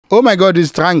Oh my God,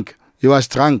 he's drunk. He was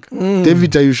drunk.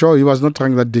 David, are you sure he was not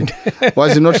drunk that day?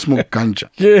 Was he not smoke ganja?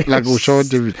 Yes. Like we sure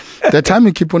David. The time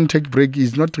he keep on take break,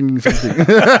 he's not drinking something.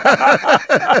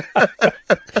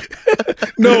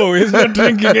 No, he's not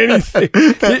drinking anything.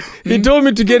 He told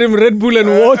me to get him Red Bull and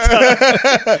water.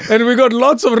 And we got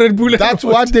lots of Red Bull and That's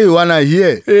water. what they want to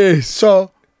hear. Yes.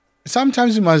 So,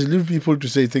 sometimes you must leave people to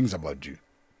say things about you.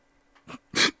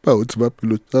 What's my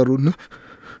pilot?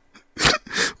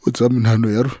 What's up,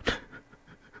 Minano?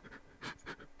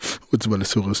 What's my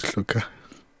Soros Loka?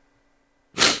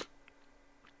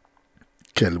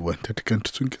 Kelwa, that can't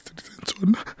swing it.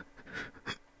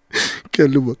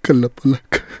 Kelwa,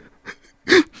 Kalapalak.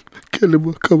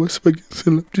 Kelwa, Kawas,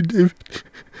 Sell to David.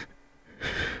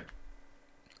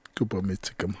 Kupa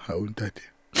Metzicum, how that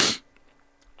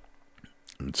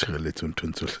it's related to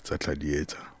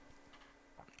Satladieta.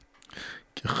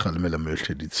 Halmela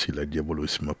melted it sila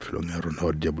diabolus maplong aron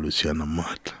or diabolusiana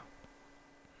mat.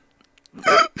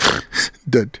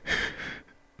 Dad.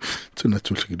 So not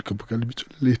to get a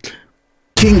little.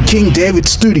 King David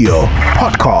Studio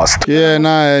Podcast. Yeah,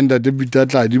 and the debut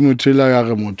that I didn't tell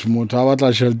her much more.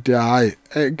 What shelter high.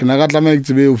 Can I get make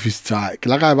the way of his tie?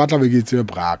 Like I battle against a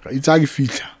brack. It's a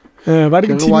feature. But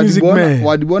it's music, man.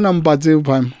 What one am batting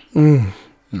time?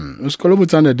 Uskolo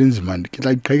butsana dinzimandi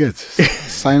like cricket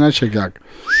sign a check yak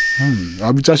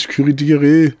abitsa security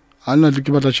ke ana le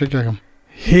ke batla check yak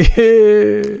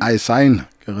I sign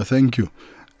thank you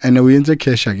and we enter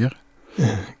cash yak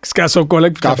ska so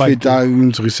collect ka feta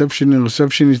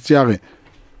receptionist ya re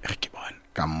ke bona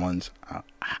come on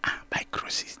by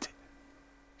grossist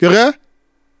ke re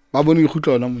ba bone ke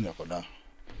khutla ona monyako na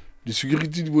di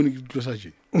security di bone ke tlosa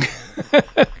je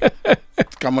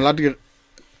ka molati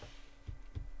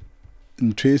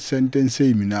into sentence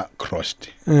mina crossed.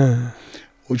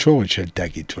 Ucho go chelta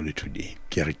ke thole today.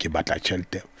 Ke re ke batla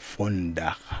chelte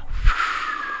fonda.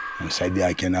 Mosadi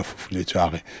a kena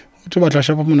fufuletswa re. O tlo batla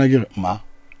shapa mona ke re ma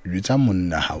lutsa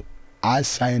monna hao. A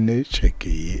sign check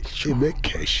e be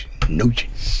cash. No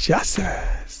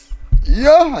Jesus.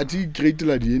 Yeah, I did great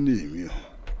la di name.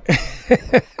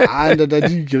 And that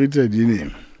did great la di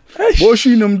name. Bo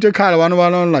shi no mte khala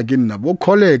bana la ke nna bo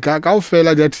collega ka o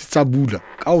fela that tsabula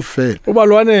ka o fela o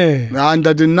balwane and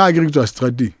that nna ke re tswa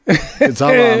strati it's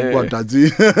how what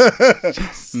datsi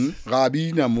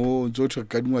rabina mo tsotho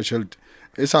ka dingwa shelter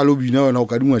e sa lo bina wena o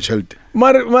ka dingwa shelter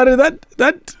mare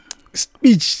that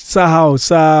speech sa how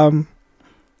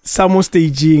sa mo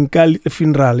staging ka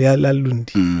funeral ya la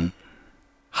Lundi.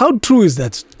 How true is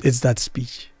that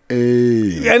speech?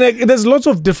 And there's lots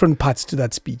of different parts to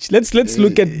that speech. Let's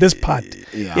look at this part.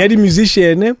 Yeah, the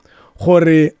musician,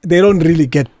 they don't really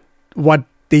get what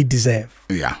they deserve.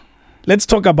 Yeah. Let's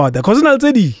talk about that. Because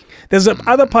there's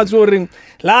other parts where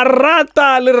la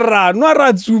rata le ra no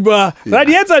ratsuba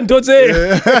radietsa ntotse.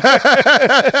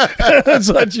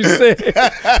 That's what you say.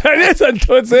 Radietsa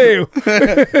ntotse.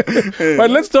 But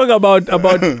let's talk about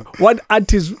what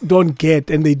artists don't get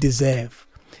and they deserve.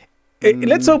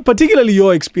 Let's talk particularly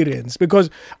your experience,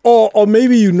 because or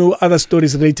maybe you know other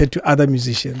stories related to other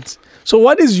musicians. So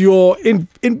what is your in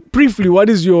briefly, what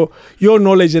is your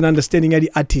knowledge and understanding of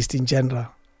the artist in general?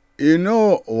 You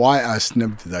know why I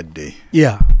snapped that day?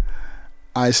 Yeah.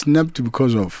 I snapped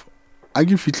because of I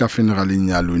give it a funeral in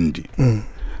Lundi.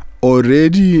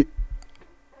 Already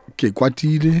ke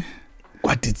kwatile.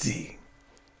 Kwatitsi.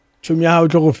 Chumi how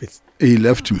to He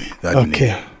left me that day.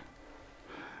 Okay.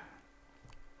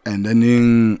 And then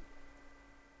in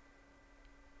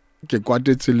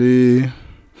Kekwatetsele,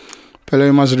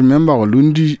 you must remember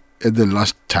Lundi at the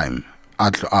last time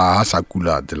at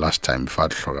Hasakula the last time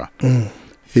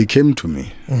he came to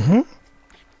me.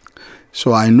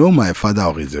 So I know my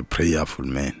father is a prayerful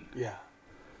man. Yeah.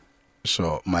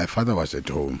 So my father was at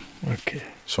home. Okay.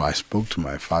 So I spoke to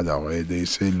my father. They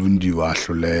say Lundi wa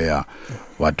hloleha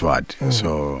what.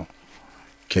 So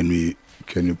can you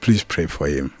please pray for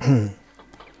him?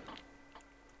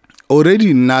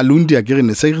 Already na Lundi agere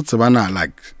ne se tsebana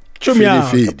like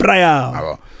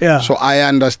prayer. Yeah. So I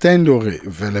understand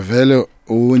vele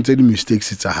o ntse di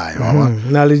mistakes it's a high.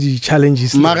 Knowledge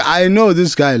challenges. I know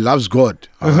this guy loves God.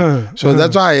 So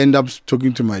that's why I end up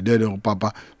talking to my dad or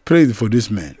Papa, pray for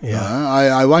this man. Yeah.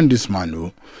 I want this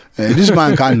man. This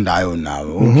man can't die now.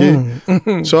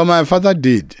 Okay. So my father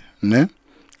did. Ne?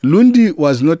 Lundi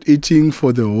was not eating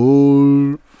for the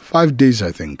whole 5 days,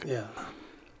 I think. Yeah.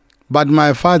 But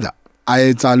my father, I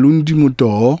ate a Lundi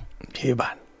muto.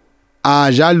 Keban.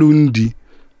 Ja Lundi.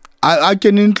 I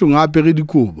can intlung apere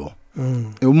dikobo.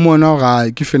 E mona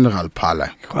ga ke funeral pala.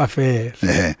 Kwa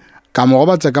fela. Ka mo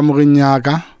gobatsa ka moreng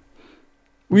yaka.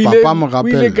 Papa mo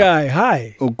rapela. Guy,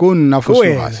 hi. O go nna for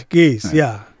sogas. Yes,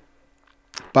 yeah.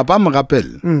 papa mogapel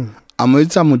a mo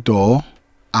etsa motoho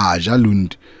a ja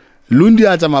Lundi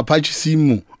a tsa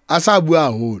maphatšhisimo a sa bua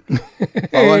haholo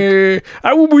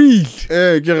a o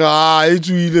buile ke ra e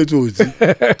tswile tsotsi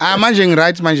a manje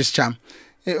right manje sicham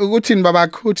ukuthini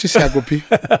babakho uthi siyakuphi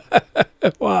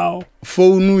wow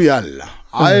phone yalla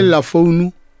ayela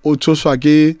phone o thoswa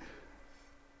ke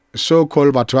so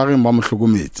call batho ba reng ba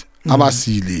mohlokometse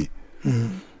abasile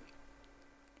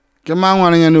ke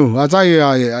mangwana nyano a tsa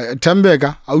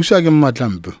Thembeka a usa ke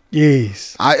mmatlampe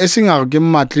yes a esinga ke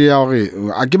mmatle ya hore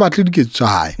a ke batle diketso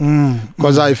hae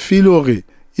because I feel hore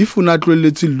if una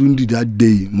tloletse Lundi that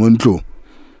day montlo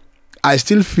I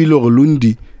still feel hore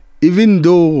Lundi even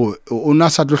though una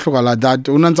sa tlohlokala that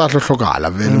una ntsa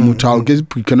tlohlokala vele motho ha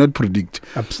ke cannot predict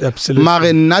absolutely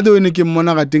mare nna the when ke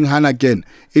mona ga ting hana again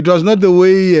it was not the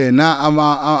way yena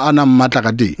ana mmatla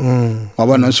ka teng wa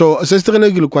bona so se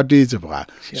strele ke le kwatetse bra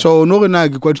so no rena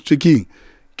ke kwatetse king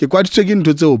ke kwatetse ke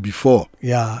ntho tseo before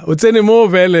yeah o tsene mo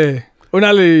vele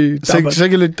ona le se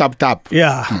ke le tap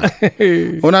yeah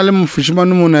ona le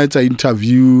mfushimane mona etsa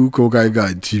interview ko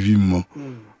ga TV mo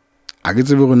a ke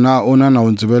tsebe rona ona na o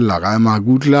ntsebella ga ma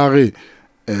gutla re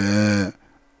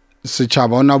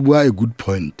Sechaba ona bua a good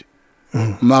point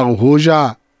mare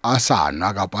hoja a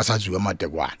sana ka pasa tsuwa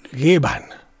matekwane ye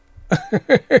bana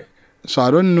so I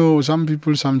don't know, some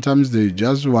people sometimes they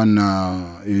just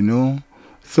wanna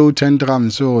throw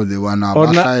tantrums so they wanna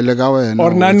bahlaile ka wena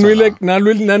or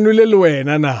nanwile le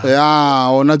wena na yeah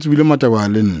ona tsubile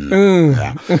matekwane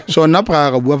so na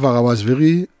pra ga bua fa was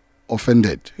very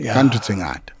offended can't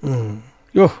tsengata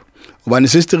yo obane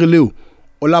sister leo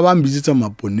o la ba mbitsitsa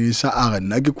maponesa a re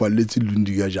nna ke kwaletse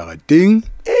Lundi ka jarateng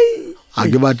a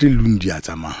ke batle Lundi a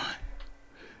tsamaya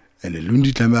and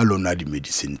Lundi tlamela lona di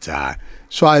medicine tsa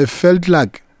so I felt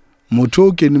like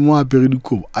motho ke ni mo apere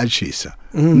dikobo a chesa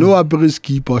no apere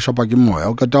skipa o shapa ke moya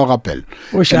o ka ta o rapela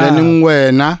and then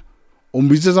wena o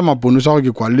mbitsitsa maponesa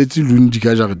go ke kwaletse Lundi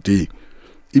ka jarateng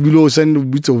ibile o send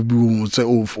bitso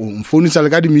o phone sa le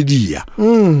ka di media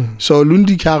so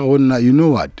Lundi ka gona you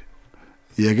know what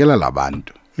yekela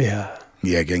labantu yeah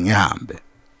ngeke ngihambe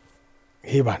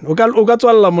he bana o ka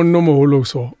tswalla monno moholo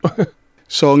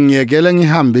so ngiyekela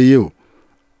ngihambe yo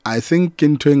I think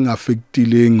into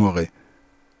affectileng hore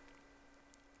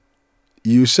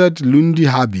you said Lundi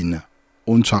habina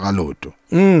on tshwaraloto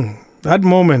that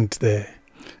moment there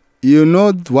you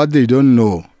know what they don't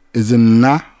know is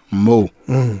nna mo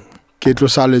ke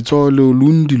tlosa letsholo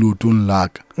Lundi lotong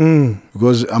laka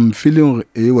because I'm feeling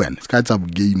when it's a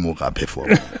game or a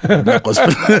perform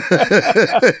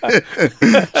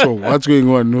so what's going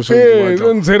on no so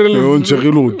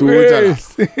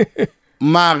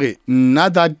mare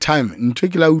not that time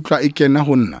nthekela utla ikena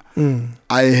honna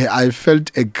I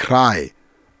felt a cry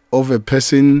of a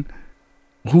person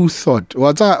who thought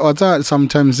what's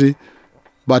sometimes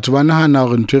but banahana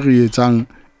re ntwe etsang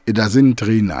it doesn't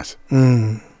drain us.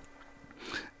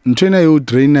 Ntwena you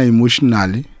drain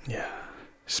emotionally,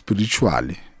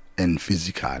 spiritually, and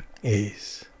physically.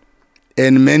 Yes.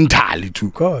 And mentally too.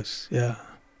 Of course, yeah.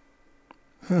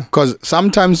 Because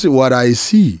sometimes what I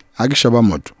see,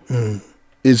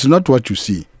 it's not what you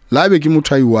see. The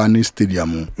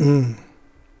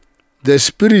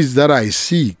spirits that I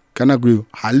see, of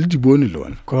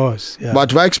course, yeah.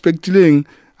 But by expecting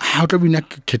how to be na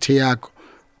kete yako.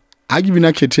 Agi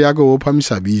bina kete yako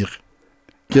opamisabiri.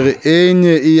 Kere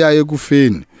enye iya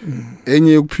yekufeni,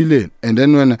 enye yekuphileni, and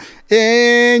then when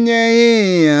enye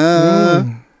iya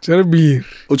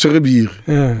Ucherebir.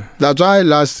 Yeah. That's why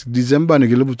last December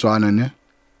negele Botswana ne.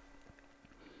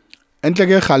 Entle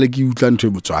ke khale ki utla ntwe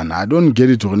Botswana. I don't get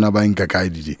it rona ba nka kae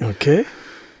didi. Okay.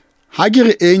 Ha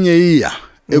kere enye iya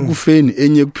ekufeni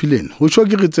enye ekuphileni. Ho tsho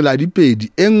ke re tsela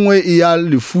dipedi, engwe iya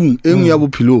lefung, engwe ya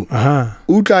bophilo. Aha.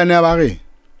 Utla ne ba re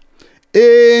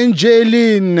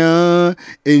Angelina,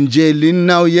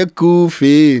 Angelina,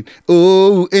 yekufi.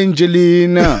 Oh,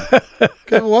 Angelina.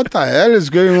 What the hell is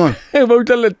going on? Angelina.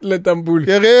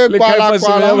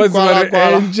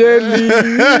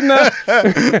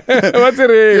 What's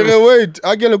it? Wait,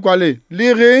 I get a quality.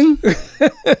 Liring.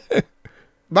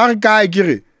 Barkai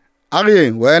kiri.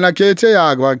 Ari, wena kete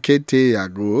yago, kete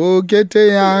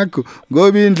yago.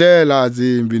 Go bindlela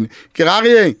zimbini.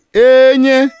 Kirari,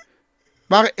 enye.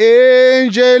 But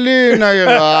Angelina,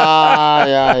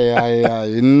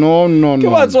 no.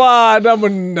 What's what?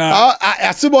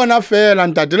 I see one affair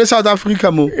and that South Africa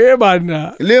mo.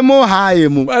 Le mo high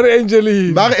mo. But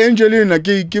Angelina,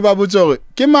 Kiba Butzori,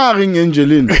 Kimaring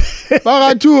Angelina,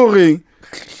 Baratouring.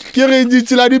 ke re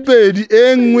ditsela dipedi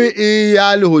engwe e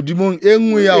ya le hodimong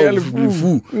engwe ya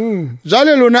lefu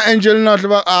jale lona Angelina tla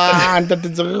ba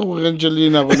ntate re go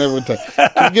Angelina bona botha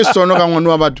ke sono ka ngwana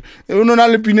wa batho o nona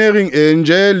le pinering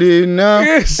Angelina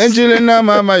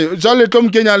mama jale tlo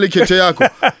mkenya le khethe yakho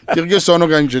ke sono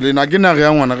ka Angelina ke na re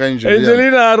ya ngwana ka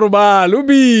Angelina robalo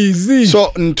busy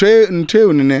so ntwe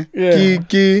o ne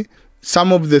ke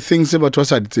some of the things about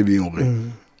what I did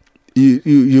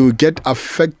you get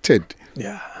affected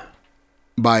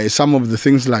by some of the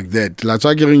things like that. That's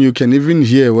why you can even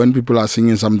hear when people are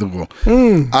singing something wrong.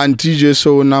 Auntie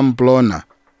Jesu onamplona.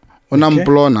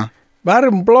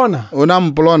 Bari mplona.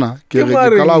 Onamplona.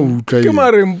 Kala utlwa. Ke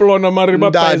mare mplona mare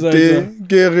ba paisa.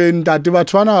 Ke re ntate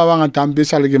batho bana ba banga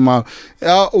tampesa le ke ma.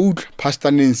 Ya utlwa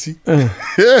Pastor Nancy.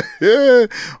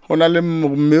 Ona le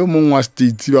mme o mongwe wa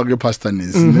state ba ke Pastor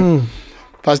Nancy.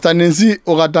 Pastor Nancy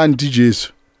o rata Auntie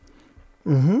Jesu.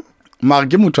 Mare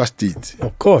ke motho wa state.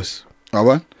 Of course.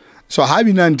 So how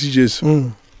been Auntie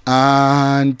Jesu?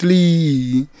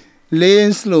 Auntie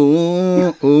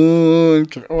Leslo.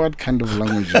 What kind of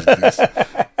language is this?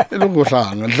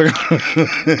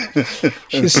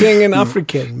 She's singing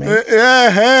African, man.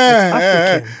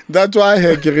 Yeah. That's why I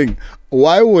hear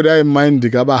why would I mind the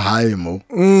gaba high mo?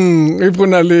 If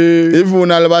una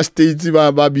le states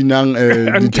ba binang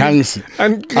the tanks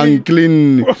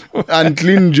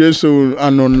unclean Jesu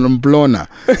anon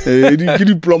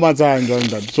diplomats and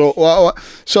that.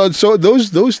 So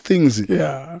those things.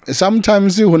 Yeah.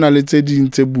 Sometimes hona le tse ding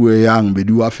tse bue yang be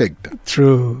di affect.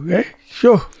 True.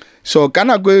 Sure. So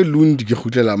kana go Lundi ke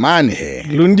khutlela mane he.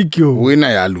 Lundi ke o. Wena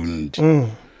ya Lundi.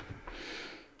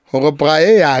 Ho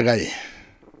prae ya ga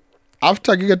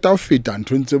after ke ta feta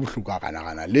nthontse bohluka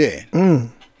kana le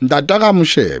ntata ga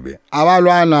moshebe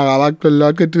abalwana ga ba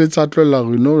tlolla ke tletsa tlolla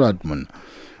go no that man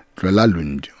tlolla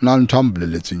Lundi ona nthambile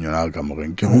letsenyona ka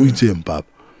moreng ke go itseng papa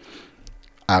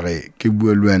are ke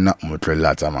bue le wena mo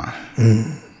tlolla tsama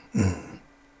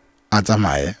a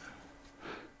tsamaye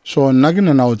so nna ke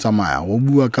nna o tsamaya go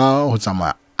bua ka go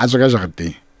tsamaya a tsaka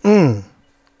jagate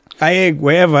I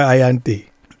wherever I ante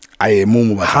I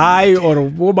am high or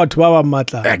batho ba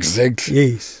matla.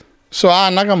 Exactly. Yes. So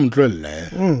na ka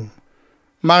motlolle.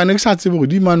 Ma ne ke sa tsebe go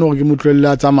di mane go ke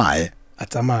motlolle a tsamaye.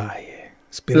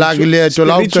 La ke le to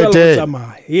la utlete.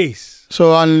 Yes.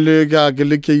 So an le ka ke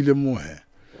le ke ile mo he.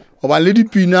 O ba le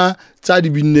dipina tsa di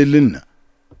binne le nna.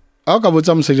 A ka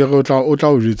botsa mosedi o tla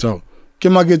o jitsa. Ke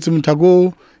magetse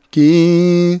mthako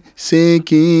ki se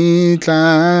ki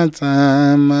tla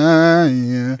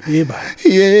tsamaya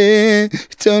ye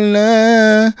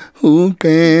tola o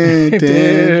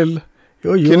ketel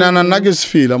ke nana nna ke se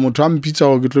fela motho a mpitsa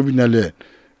go ke tlo bina le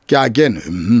ke again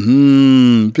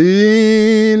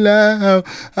pila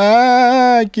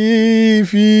a ki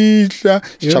fitla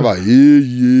Sechaba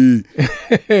ye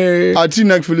a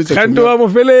tina ke feletsa kanto wa mo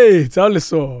feletsa le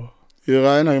so e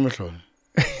ga ena ke mehlolo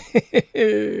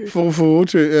for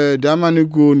damane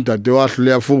go ntate wa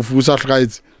hlole for sa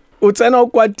hlgaitse o tsena o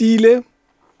kwatile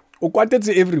o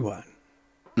kwatetse everyone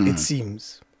it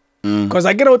seems because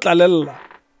I get o tlalella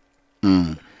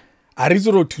a re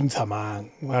tsoro thuntsha mang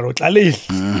wa ro tlalele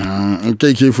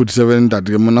KK47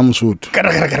 ntate mona mosotho ke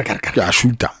a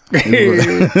shoota a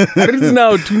re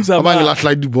tsena o thuntsha ba ngela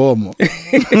hlai di bomb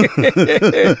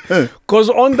because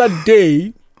on that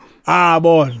day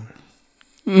bon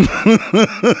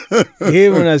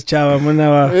mona Sechaba mona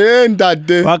wa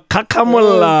ntate wa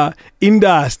khakhamolla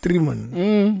industry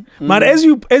man but as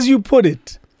you put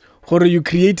it or you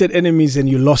created enemies and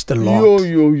you lost a lot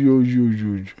yo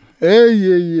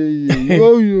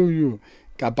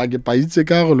kapa ke paitse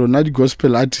ka go lona di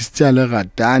gospel artists ya le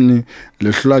ratane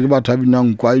le hlola ke batho ba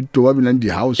binang kwaito ba binang di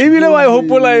house ibile wa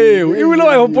hopola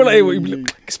eo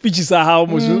speech sa ha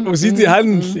mo sitse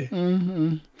hantle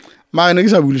Ma ne ke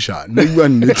sa bulisha ne bua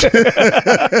nnete.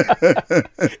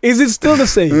 Is it still the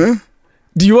same?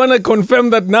 Do you want to confirm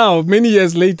that now many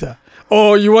years later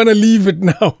or you want to leave it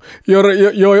now?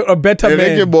 You're a better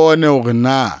man. Ke bone hore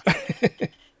na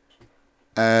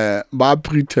ba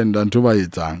pretend nto ba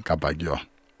etsang kapa ke yona.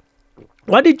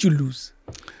 What did you lose?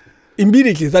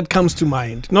 Immediately that comes to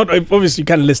mind. Not obviously you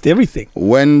can't list everything.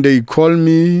 When they call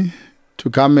me to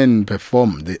come and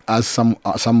perform, they ask some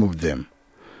of them.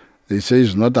 They say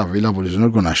it's not available, it's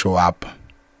not going to show up.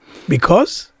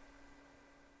 Because?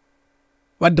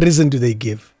 What reason do they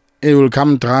give? He will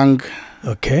come drunk.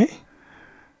 Okay.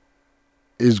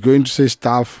 He's going to say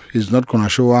stuff, he's not going to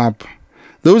show up.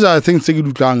 Those are things that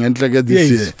you can and like this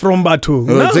year. From Batu.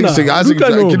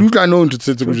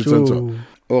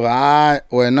 Ora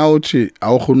wena o tshi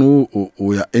a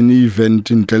o any event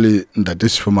ntle le ntate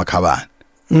se for makhabane.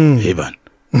 Heban.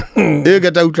 E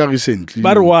ka ta utlwa recently.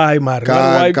 But why,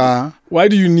 Mara? Why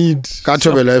do you need? Ka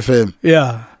Thobela FM.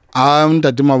 Yeah.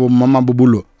 Ntate mama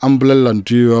bobulo ambolella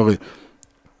ntwe hore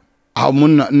a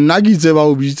monna nna ke itse ba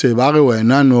o bitse ba re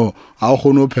wena no a o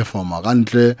kgone ho performa ka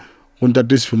ntle go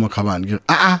ntate Sefemo Khabane ke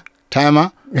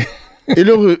timer e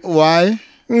le gore why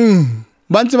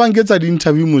ba ntse ba nketsa di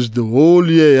interview most the whole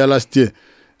year ya last year,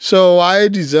 so why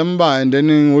December and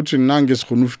then o tse nna nke se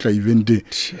kgone ho fitla event e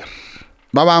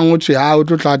ba bang o tse o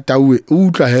tlo tla tawe o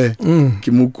utlwa he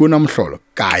ke mo kona mohlolo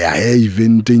ka ya he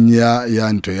eventeng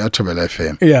ya ntwe ya Thobela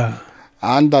FM. Yeah.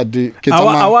 Anda de ke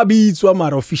tsama awa bitswa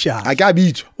mara official a ka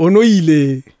bitswa ono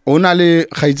ile ona le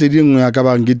kgaitsedi ngwe ya ka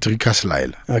ba ke trika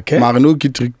slaila mara no ke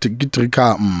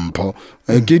trika mpho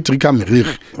ke trika meriri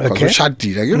go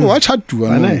chatira ke wa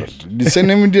chatua no di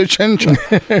senemi di change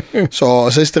so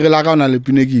sister la ka ona le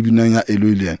pine ke binang ya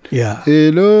Eloilian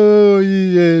hello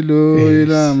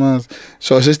ila mas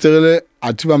so sister le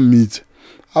atiba meet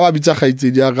aba bitsa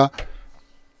kgaitsedi ya ka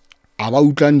aba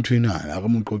utla ntwena ga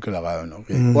mo qokela ga yona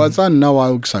wa tsa nna wa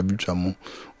o sa bitsa mo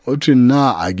o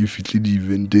tsena a ke fitli di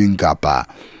eventeng kapa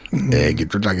ke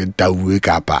tlotla ke taue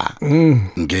kapa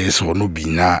nke se gono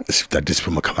bina Ntate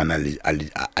Sefemo Khabane a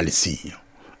le siyo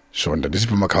so Ntate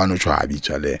Sefemo Khabane o tswa a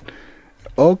bitsa le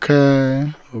okay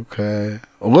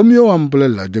Romeo wa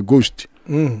mpolela the ghost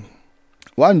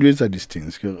one do it's these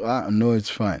things no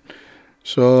it's fine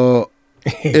so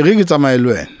e re ke tsamaelo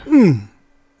wena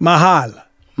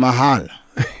mahala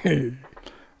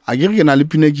a ke na le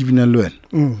pina ke bina le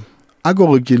wena a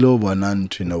go ke lo bona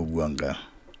ntwena o buang ka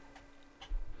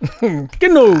ke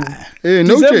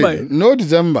no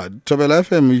December Thobela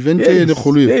FM event e le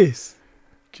kholo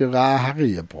ke ga re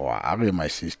ye are my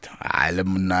sister a le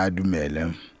mna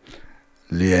dumele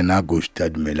le yena ghost a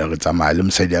dumele re tsamaya le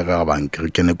mosadi ya ga bang ke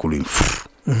kene kolong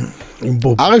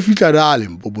a re fitla dale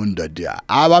mbobonda dia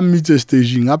a ba mitse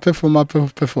staging a perform a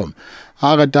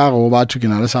re ta go batho ke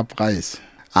na le surprise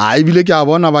a ibile ke a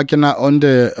bona ba kena on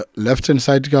the left hand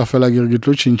side ka fela ke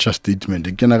tlo change statement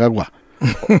ke na ka kwa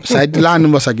side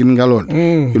line ba sa kene ka lona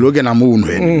ke lo ke na mo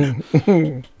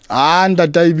nwe anda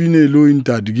taibine lo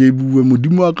intadi ke buwe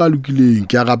modimo wa ka lokileng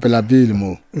ke a rapela pele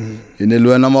mo ene le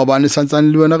wena mabane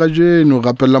santsane le wena ka jeno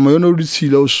rapela mo yona o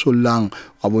ditshila o solang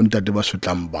wa bontate ba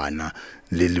sotlang bana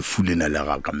le lefulena le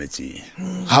ga ka metseng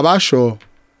ha ba sho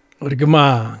re ke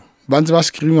ma ba ntse ba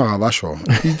screama ga ba sho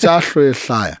itsa hlo e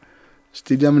hlaya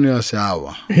stadium ne ya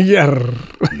seawa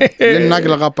le nna ke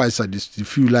la ga paisa di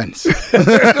few lines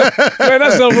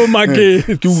wena self market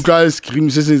ke utlwa scream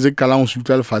se kalang o se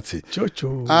utlwa lefatshe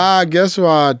guess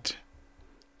what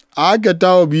a ke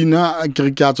ta o bina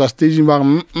ke a tswa staging ba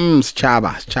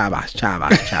Sechaba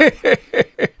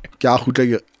ke a khutla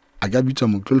ke a ka bitsa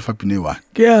mo tlo lefapine wa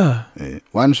ke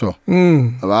one so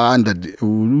ba anda o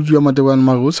utswa matebana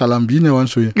ma go salam bina one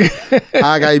so a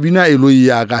ka ibina Eloi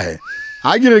ya ka he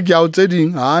a ke re ke a o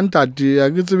tseding a ntate a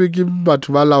ke tsebe ke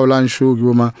batho ba laolang show ke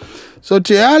boma so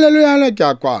te haleluya ke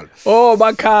a kwala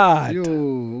bakata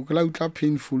yo ke la utla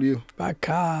painful yo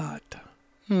bakata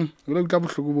ke la utla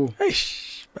bohloko bo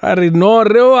ba re no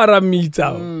re o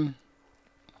aramitsa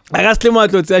a ka se mo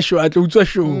atlo tsa show a tlo utswa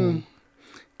show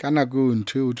kana go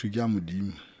ntwe o thuja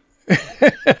modimo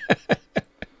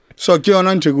so ke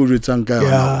ona ntwe go retsang ka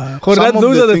yona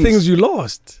those are the things you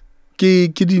lost ke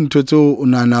dintho tso o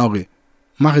nana hore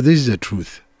mara this is the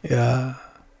truth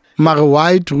mara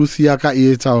why truth ya ka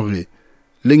e etsa hore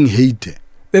leng hate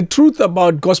the truth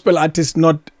about gospel artists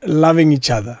not loving each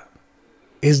other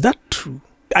is that true?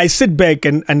 I sit back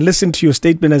and listen to your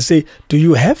statement and say, do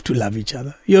you have to love each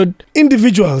other? You're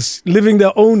individuals living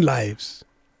their own lives.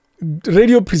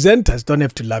 Radio presenters don't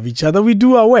have to love each other. We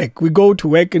do our work. We go to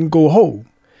work and go home.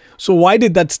 So why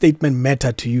did that statement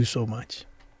matter to you so much?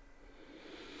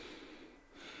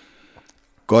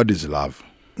 God is love.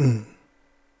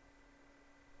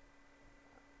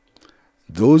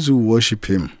 Those who worship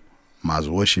him must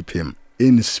worship him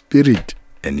in spirit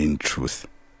and in truth.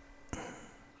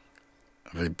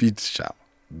 Repeat, Sharp.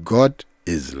 God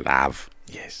is love.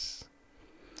 Yes.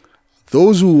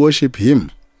 Those who worship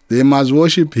him, they must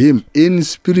worship him in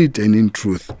spirit and in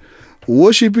truth.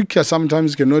 Worship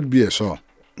sometimes cannot be a song.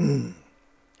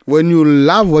 When you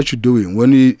love what you're doing,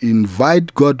 when you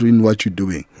invite God in what you're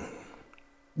doing,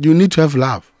 you need to have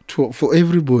love for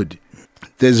everybody.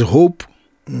 There's hope.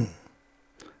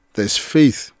 There's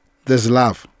faith. There's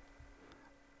love.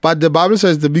 But the Bible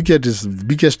says the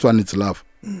biggest one is love.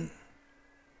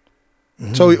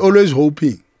 So we're always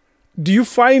hoping. Do you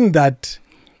find that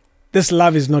this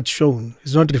love is not shown,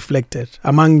 is not reflected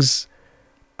amongst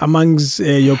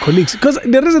your colleagues? Because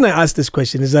the reason I ask this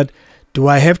question is that Do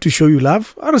I have to show you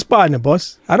love? I respond,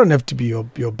 boss. I don't have to be your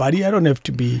buddy. I don't have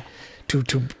to be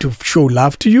to show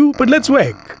love to you. But let's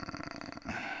work.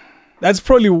 That's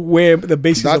probably where the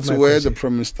basis of my That's where question. the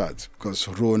promise starts. Because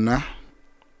Rona,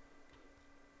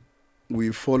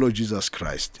 we follow Jesus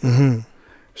Christ. Mm-hmm.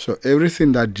 So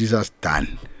everything that Jesus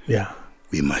done, Yeah.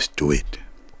 we must do it.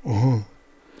 Mm-hmm.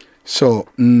 So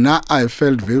now I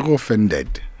felt very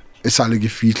offended.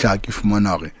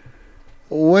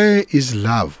 Where is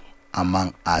love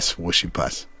among us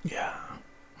worshippers? Yeah.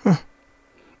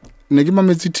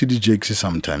 TD Jakes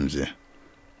sometimes.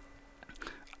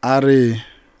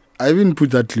 I even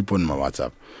put that clip on my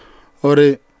WhatsApp.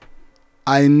 Or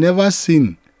I never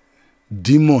seen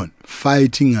demon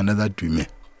fighting another demon.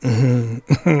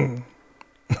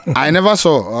 I never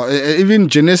saw, even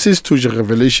Genesis to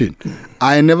Revelation,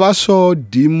 I never saw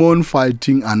demon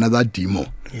fighting another demon.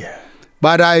 Yeah.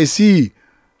 But I see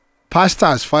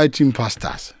pastors fighting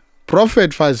pastors,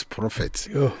 prophet fights prophets,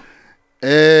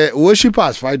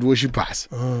 worshippers fight worshippers,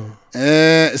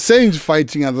 saints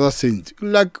fighting other saints.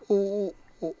 Like,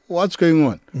 what's going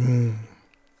on?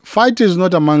 Fight is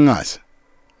not among us.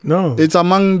 No. It's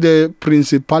among the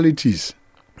principalities.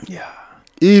 Yeah.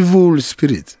 Evil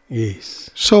spirits.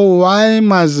 Yes. So why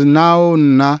must now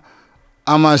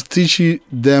I must teach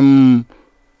them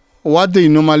what they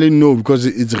normally know because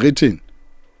it's written.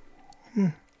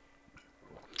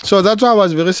 So that's why I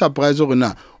was very surprised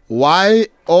why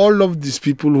all of these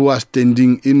people who are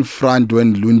standing in front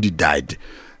when Lundi died.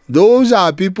 Those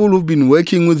are people who've been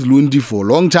working with Lundi for a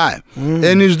long time,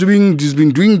 and he's been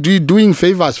doing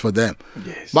favors for them.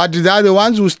 Yes. But they are the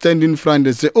ones who stand in front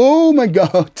and say, "Oh my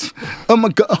God, oh my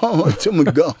God, oh my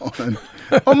God,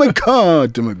 oh my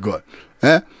God, oh my God."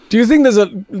 Eh? Do you think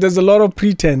there's a lot of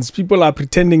pretense? People are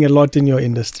pretending a lot in your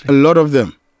industry. A lot of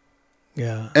them,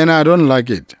 Yeah. and I don't like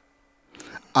it.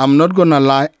 I'm not gonna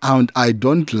lie, and I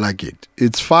don't like it.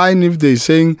 It's fine if they're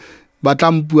saying, but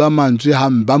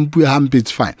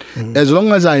it's fine. As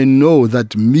long as I know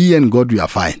that me and God, we are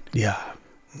fine. Yeah.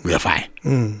 We are fine.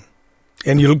 And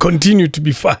you'll continue to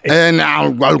be fine. And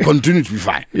I'll continue to be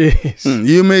fine. Yes.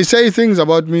 You may say things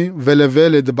about me, vele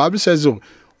vele. The Bible says,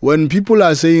 when people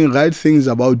are saying right things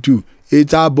about you,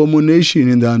 it's abomination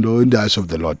in the eyes of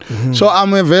the Lord. So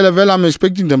I'm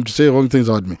expecting them to say wrong things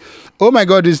about me. Oh my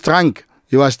God, he's drunk.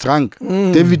 He was drunk.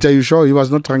 David, are you sure he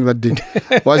was not drunk that day?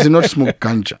 Was he not smoke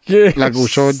ganja? Yes. Like we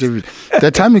saw David.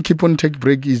 The time he keep on take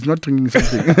break, he's not drinking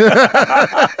something.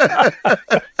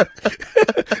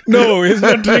 No, he's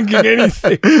not drinking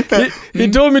anything. He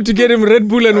told me to get him Red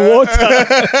Bull and water.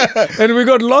 And we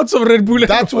got lots of Red Bull and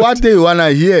That's water. what they want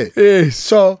to hear. Yes.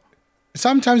 So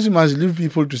sometimes you must leave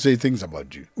people to say things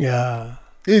about you. Yeah.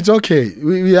 It's okay.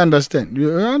 We understand.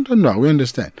 We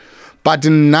understand. But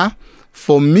now,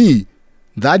 for me,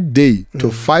 that day to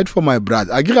fight for my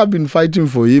brother, I think I've been fighting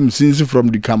for him since from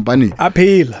the company.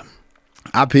 Uphill.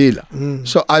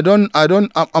 So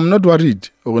I'm not worried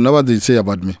whenever they say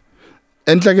about me.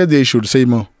 And like they should say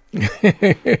more.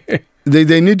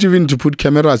 They need even to put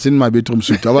cameras in my bedroom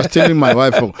suite. I was telling my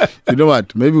wife, you know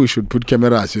what? Maybe we should put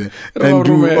cameras here and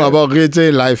do about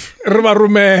life.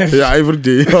 Yeah, every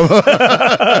day.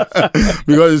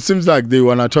 Because it seems like they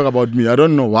want to talk about me. I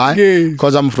don't know why.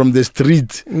 Because I'm from the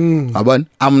street. But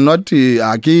I'm not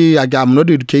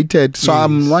educated. So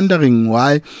I'm wondering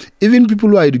why. Even people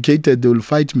who are educated, they will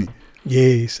fight me.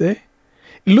 Yes.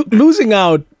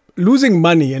 Losing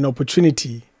money and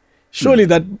opportunity. Surely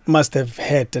that must have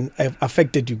hurt and have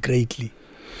affected you greatly.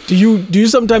 Do you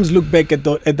sometimes look back at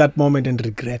that moment and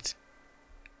regret?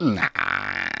 Nah.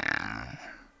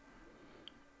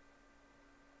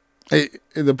 Hey,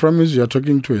 the promise you're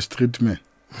talking to a street man.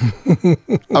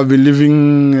 I've been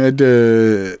living at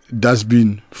a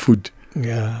dustbin food.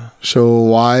 Yeah. So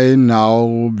why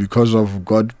now, because of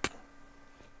God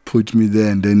put me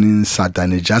there, and then in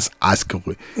Satan, he just ask,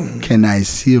 can I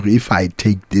see if I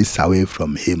take this away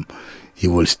from him, he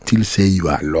will still say you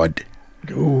are Lord.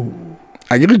 Ooh.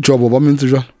 I get a job of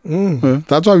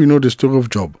that's why we know the story of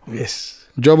Job. Yes.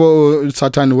 Job,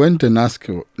 Satan went and asked,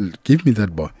 give me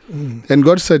that boy. And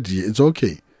God said, it's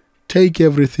okay. Take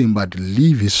everything, but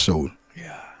leave his soul.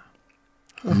 Yeah.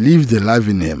 Leave the life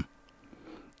in him.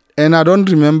 And I don't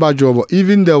remember Job.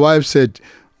 Even the wife said,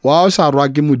 rather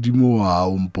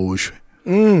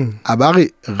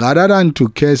than to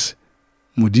curse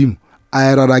Mudim,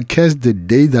 I rather curse the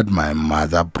day that my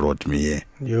mother brought me here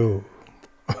Yo.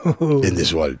 in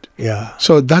this world. Yeah.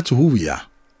 So that's who we are.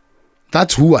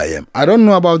 That's who I am. I don't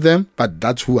know about them, but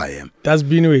that's who I am. That's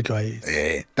been it,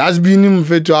 right? That's been him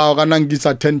fetu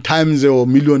akanangisa 10 times or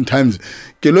million times.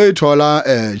 Ke lo ithola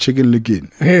chicken licken.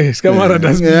 Skamara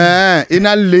that's been.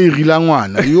 Ina le rila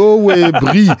ngwana. Yo we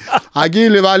brie. Ake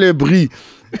le ba le brie.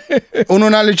 Ono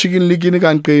na le chicken licken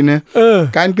kan qene.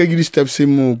 Kan ke di steps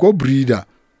mo go breeder.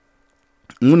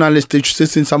 Una le stage se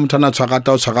seng sa motana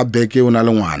tshwagata o tshwaga beke ona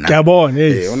le ngwana. Ke bona,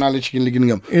 yes. Ona le chicken licken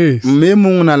ngam. Yes. Mme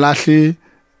mong ona lahle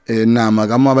nama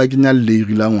ka ma ba kenya le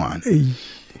rila ngwana.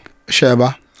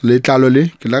 Sheba letlalo le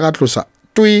ke la ka tlosa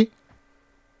twi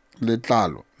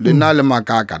letlalo le na le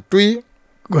makaka twi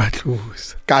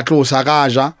ka tlosa ka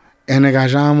ja ene ka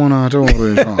ja mona to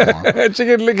re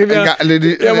chicken licken ya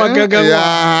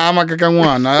makaka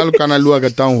ngwana ya kana lua ka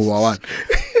tang ho wa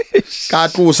ka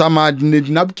tlosa ma ne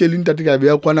napkeli ntate ka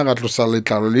bea kwana ka tlosa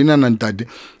letlalo le na ntate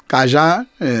ka ja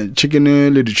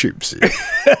chicken le di chips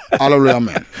hallelujah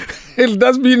man.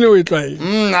 That's been it, right?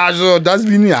 That's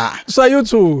been yeah. So you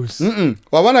choose.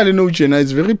 Wabana le no chena,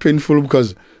 it's very painful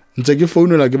because ntse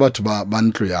phone la ke batho ba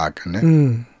ntlo ya ka ne.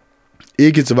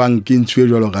 E ke tsebang ke ntshwe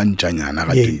jalo ga ntjanyana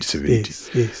ga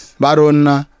 2070. Yes. Ba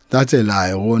rona that's a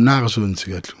lie. Rona ga so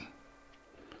ntse ka tlo.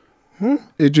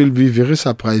 It will be very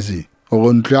surprising.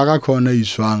 Go ntlo ya ka khona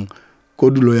iswang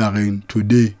kodulo ya reng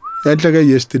today. Ya tleka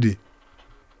yesterday.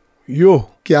 Yo,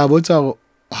 ke a botsa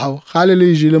how gale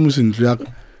le jile musintlo ya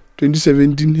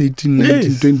 2017, 18,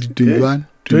 19, 20, 21,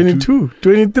 22,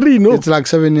 23, no. It's like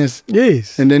 7 years.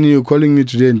 Yes. And then you're calling me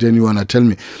today and then you want to tell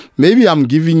me. Maybe I'm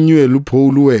giving you a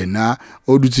loophole wena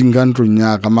o dutsingantro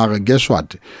nya ka mara guess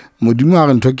what? Modimo a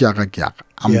re ntho ke ya ka.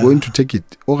 I'm going to take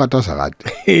it. O rata sa rate.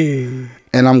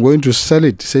 And I'm going to sell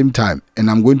it same time and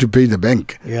I'm going to pay the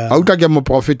bank. Yeah. How to get more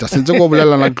profit? Since go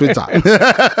bolela na tlotsa.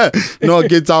 No,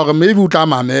 get out maybe uta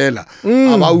mamela.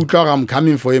 About I'm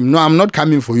coming for him. No, I'm not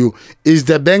coming for you. It's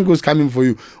the bank who's coming for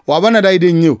you. Wa bona da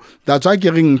ideng you. That's why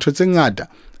ke ring ntho tse ngata.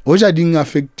 O ja ding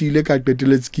affectile ka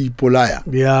qeteletski polaya.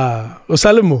 Yeah. O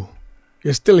salemo.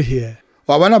 You're still here.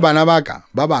 Wa bona bana baka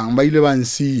ba bang ba ile ba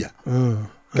nsia.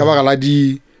 Ka ba la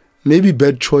di maybe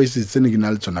bad choices tse ne ke na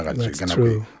le tsona ka tswe kana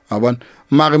go. Abon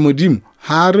mare modimo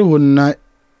ha re honna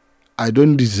I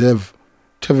don't deserve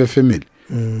to have a family.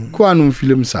 Ko anu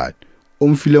mfile msadi o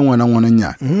mfile ngwana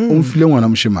nyana o mfile ngwana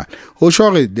moshemane o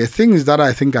sure the thing is that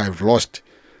I think I've lost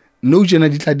no jena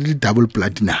di tla di double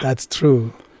platinum. That's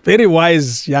true. Very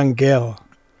wise young girl.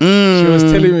 She was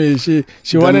telling me she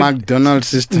the wanted McDonald's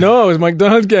system. No, it was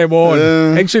McDonald's guy born.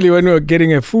 Actually, when we were getting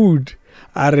her food,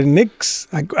 nix.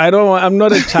 I'm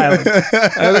not a child.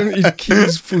 I don't eat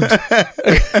kids' food.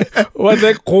 What's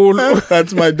that called?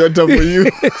 That's my daughter for you.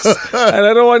 Yes. And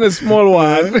I don't want a small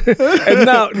one. And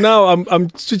now I'm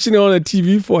switching on a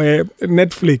TV for her,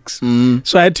 Netflix.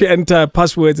 So I had to enter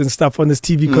passwords and stuff on this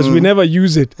TV because we never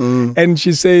use it. And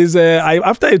she says,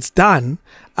 after it's done,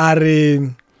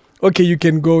 okay, you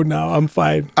can go now. I'm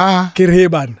fine.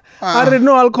 Kirheban.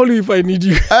 No, I'll call you if I need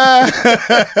you.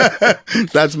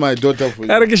 That's my daughter for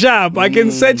you. I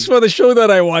can search for the show that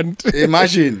I want.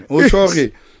 Imagine,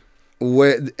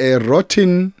 where a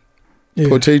rotten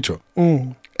potato.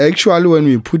 Actually, when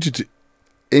we put it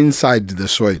inside the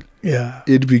soil,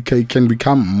 it can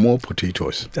become more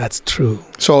potatoes. That's true.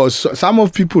 So some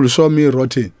of people saw me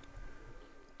rotten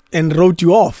and wrote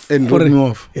you off. And wrote me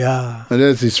off. Yeah. And then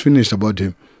it's finished about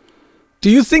him.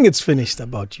 Do you think it's finished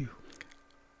about you?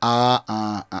 No.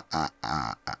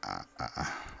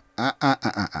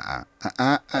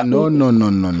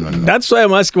 That's why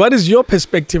I'm asking, what is your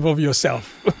perspective of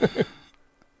yourself?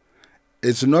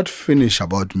 It's not finished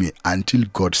about me until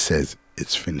God says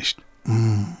it's finished.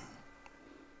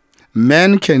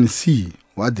 Men can see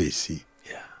what they see.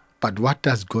 Yeah. But what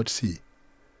does God see?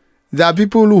 There are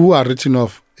people who are written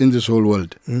off in this whole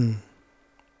world.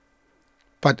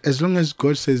 But as long as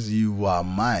God says you are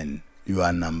mine, you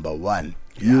are number one.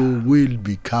 You will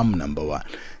become number one.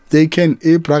 They can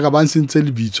pragabansin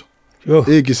telebito.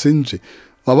 Ke sentswe.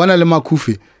 Wa bona le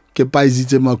makufe ke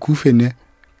paizitse makufe ne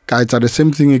ka etsa the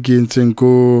same thing again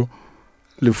ko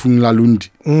lefung la Lundi.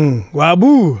 Wa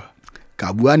bua.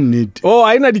 Ka bua nnete. Oh,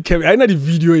 I na di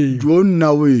video e. Don't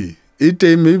know we.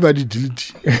 Ite maybe ba di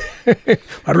delete.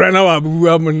 Ba rena wa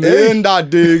bua monna.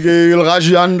 Ndate ke le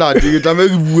gashi anda ke tame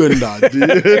ke bua ndate.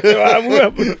 Wa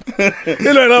bua.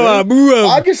 Ile na wa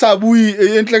bua. A ke sa bui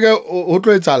entle ke o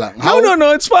tlo etsala.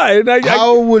 No, it's fine.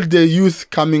 How will the youth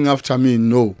coming after me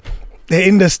know? The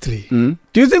industry. Do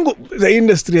you think the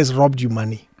industry has robbed you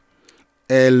money?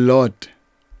 A lot.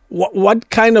 What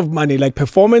kind of money? Like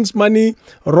performance money,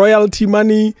 royalty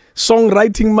money,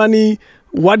 songwriting money?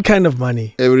 What kind of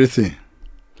money? Everything.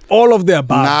 All of the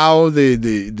above. Now they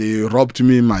robbed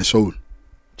me my soul.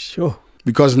 Sure.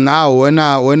 Because now when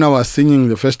I was singing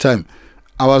the first time,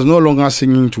 I was no longer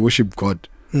singing to worship God.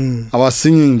 I was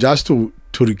singing just to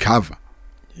recover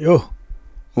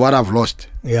what I've lost.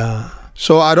 Yeah.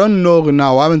 So I don't know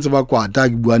now. I haven't ever quite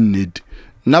one need.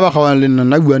 Never That's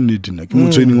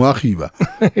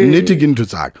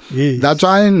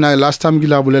why last time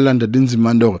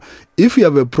if you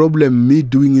have a problem me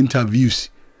doing interviews,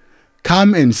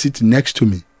 come and sit next to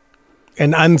me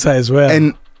and answer as well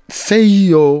and say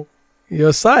your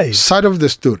side of the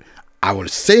story. I will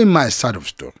say my side of the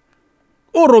story.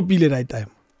 Or that time.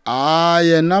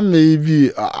 Yeah, now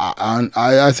maybe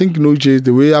I think no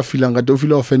the way I feel I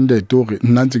feel offended to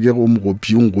not to get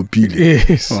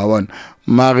yes.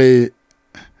 Mare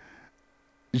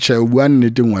one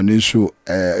knitting one issue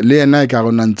le na ka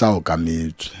rona ntsa o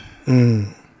kametse.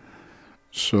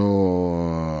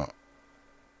 So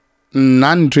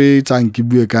nantwe tsanki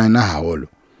bue ka na haholo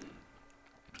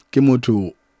ke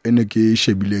motho ene ke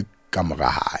shebile kamera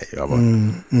hae ya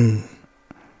bona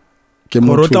ke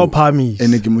motho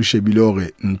ene ke mo shebile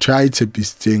hore ntwa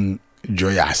itsepisitseng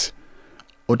joyous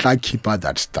o tla keep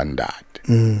that standard.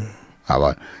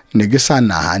 Aba ne ke sa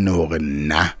nahane hore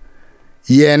nna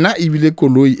yena ibile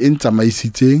koloi e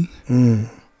ntamaisitseng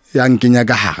ya nkenya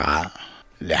ka hara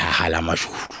le hala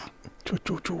mashudu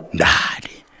ndale.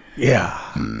 Yeah.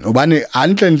 Obane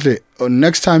antle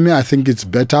next time I think it's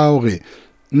better hore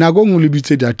nako ngwe le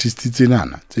bitse di artists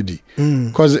tsenana tse di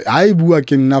because I bua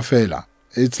ke nna fela.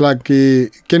 It's like ke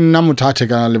nna motho a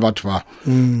thekana le batho ba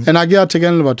and I get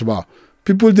thekana le batho ba.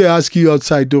 People they ask you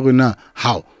outside na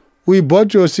how we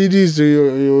bought your CDs,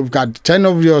 you've got 10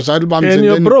 of your albums and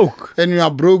you're broke. And you are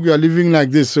broke, you are living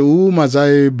like this. So who must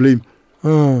I blame?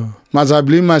 Must I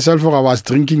blame myself for I was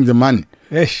drinking the money?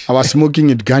 Yes. I was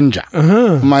smoking it ganja.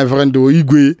 My friend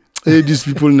Oigwe, hey, these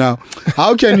people now.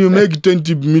 How can you make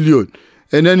 20 million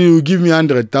and then you give me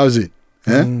 100,000?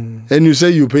 And you say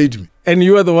you paid me. And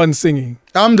you are the one singing.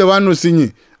 I'm the one who's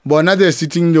singing. But now they're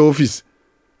sitting in the office.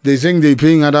 They're saying they're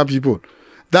paying other people.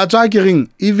 That's why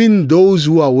even those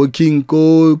who are working,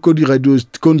 the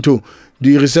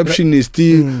receptionist,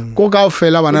 the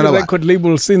record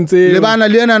label since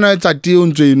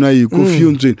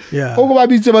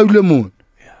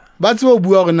but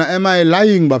am I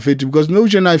lying, Buffett? Because no,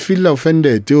 I feel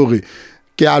offended. Theory.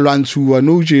 Yes,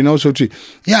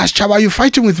 Chaba, are you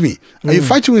fighting with me? Are you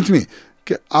fighting with me?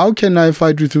 How can I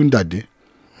fight with you that day?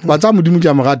 But I'm you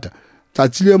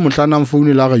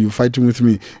fighting with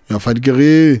me. You're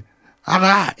fighting.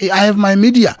 I have my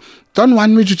media. Don't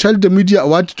want me to tell the media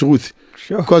what truth.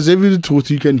 Sure. Because every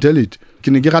truth you can tell it.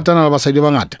 It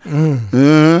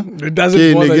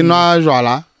doesn't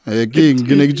bother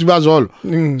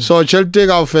so chelte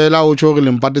ka fela o tshore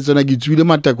le mpate tsena ke tswile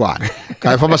matekwana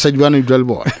ka fa ba sa diwana idwel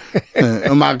bona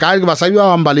ma ka ba sa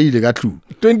diwa ambaleile ka tlu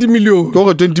 20 million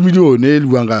go 20 million e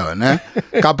luang ka yona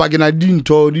ka pa ke na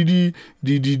dintho di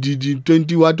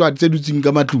 20 what tse dutsing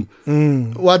ka matlu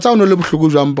wa tsa ono le bohloko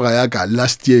jwa mpra ya ka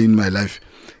last year in my life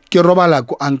ke robala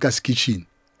ko Anka's kitchen.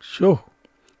 Sure.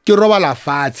 Ke robala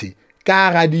fatshe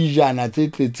ka ga dijana tse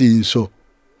tletseng so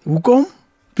ukom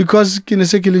because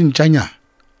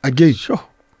again. Sure.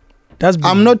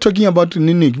 I'm not talking about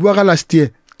Nini. You are last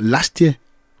year.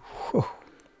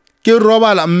 Ke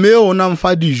robala me ona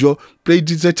mfa dijo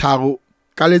plate tse tharo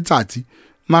ka letsatsi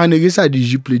mara ne ke sa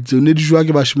diji plate ne di jwa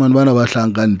ke bashimane bana ba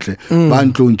hlanka ntle ba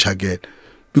ntlo ntshakela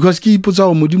because ke ipotsa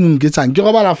go modimo nketsang ke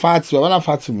robala fatshe ba bana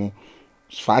fatshe mo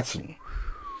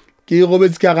ke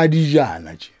robetse ka ga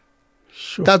dijana tje.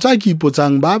 That's why ke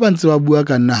ipotsang ba bantse ba bua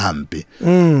ka nna hampe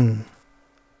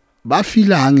ba feel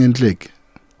hangentlek.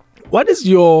 What is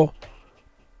your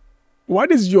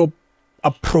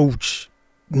approach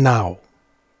now,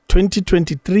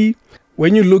 2023?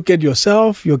 When you look at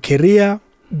yourself, your career,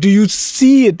 do you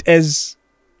see it as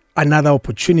another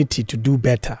opportunity to do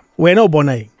better? We're not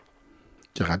bonai.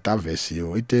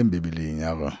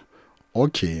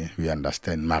 Okay, we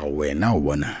understand. Mara wena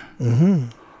ubona.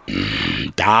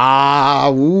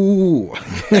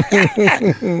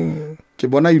 Ke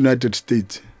bona United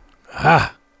States.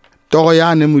 Toro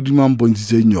ya ne modimo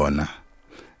mpontshitse yona.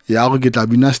 Ya go ke tla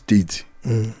bina States.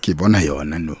 Ke bona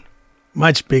yona no.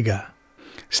 Much bigger.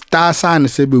 Star san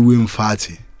se be win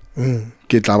fatshe.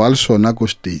 Ke tla ba le sona ko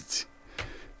States.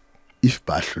 If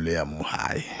ba hlole ya mo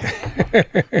hae.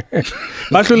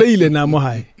 Ba hloleile na mo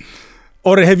hae.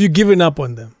 Or have you given up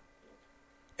on them?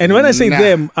 And when I say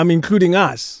them, I'm including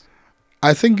us.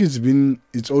 I think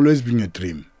it's always been a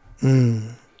dream.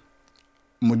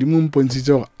 Modimo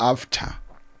mpontshitse after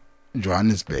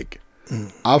Johannesburg.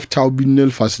 After Obinel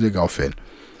Fasile Gaufel.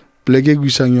 Pleke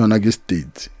Guisang yona ke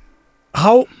States.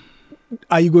 How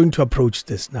are you going to approach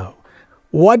this now?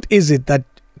 what is it that,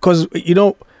 because you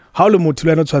know how le motho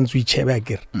le no tshwantse o itshebe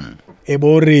akere e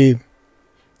bo re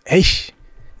eish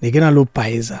ne ke na lo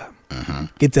paisa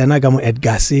ke tsena ka mo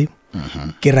Edgars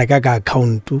ke reka ka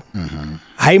account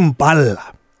ha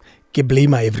impalla ke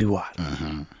blame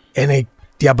everyone and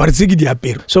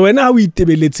so when how we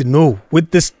tebeletse no with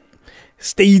this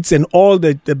states and all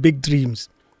the big dreams,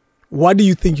 what do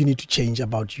you think you need to change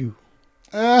about you?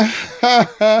 Ya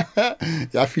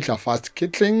feel fast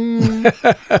kittling.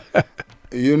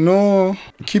 You know,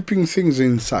 keeping things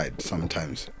inside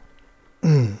sometimes.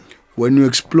 When you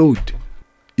explode,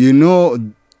 you know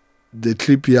the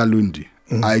clip here Lundi,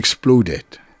 I exploded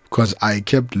because I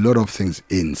kept a lot of things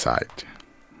inside.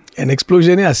 An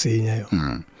explosion is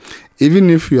saying.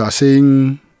 Even if you are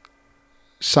saying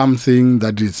something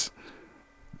that is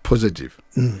positive,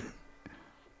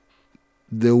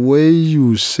 the way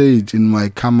you say it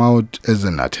might come out as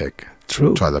an attack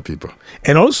to other people.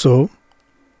 And also,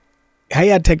 I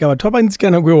attack our top and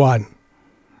can go one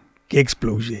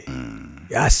explosion.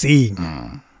 Yeah, seeing.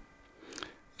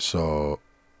 So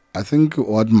I think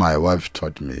what my wife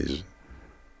taught me is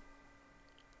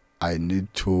I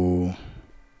need to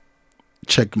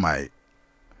check my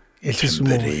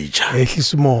temperature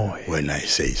when I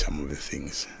say some of the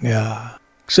things. Yeah.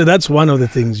 So that's one of the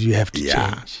things you have to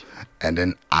change. And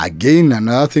then again,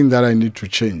 another thing that I need to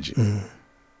change,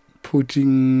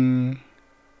 putting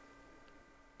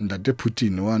your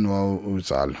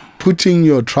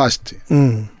trust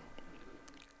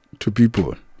to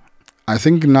people. I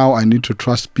think now I need to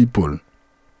trust people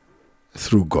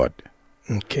through God.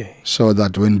 Okay. So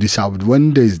that when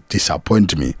they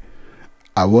disappoint me,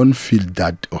 I won't feel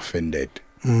that offended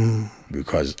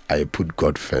because I put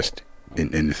God first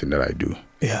in anything that I do.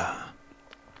 Yeah.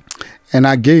 And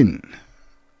again,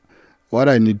 what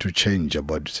I need to change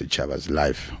about Sechaba's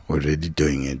life, already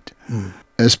doing it,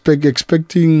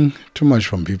 expecting too much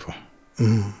from people.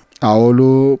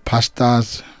 All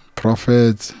pastors,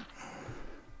 prophets,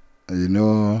 you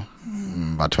know,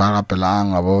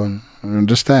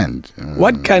 understand.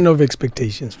 What kind of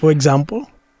expectations? For example?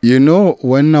 You know,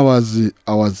 when I was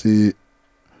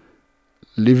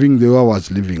living the way I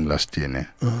was living last year,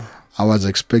 I was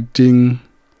expecting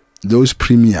those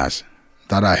premiers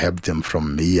that I helped them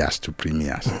from mayors to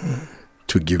premiers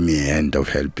to give me a hand of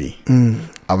helping.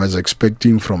 I was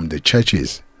expecting from the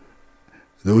churches,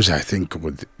 those I think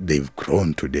they've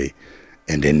grown today,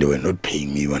 and then they were not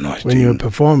paying me when you were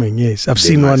performing. Yes, I've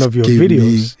seen one of your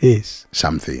videos. Yes,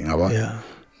 something about. Yeah.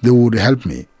 They would help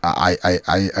me.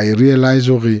 I realized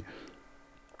already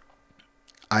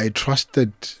I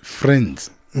trusted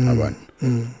friends.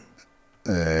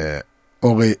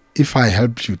 Or if I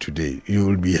help you today, you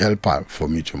will be a helper for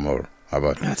me tomorrow.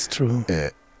 That's true.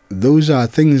 Those are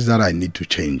things that I need to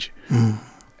change.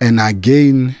 And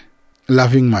again,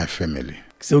 loving my family.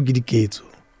 So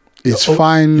it's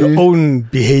fine. Your own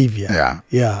behavior.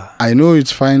 Yeah. I know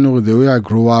it's fine with the way I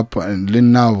grew up, and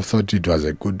then now I thought it was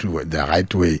the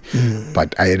right way.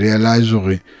 But I realized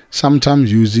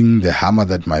sometimes using the hammer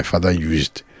that my father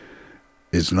used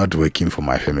is not working for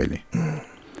my family.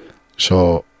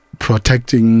 So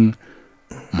protecting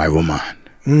my woman.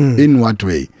 In what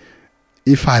way?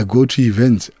 If I go to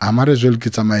events, I might as well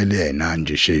get some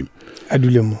shame.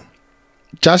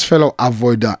 Just fellow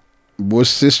avoid that. Bo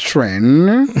sister,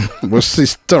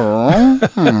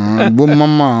 bo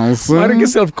mama.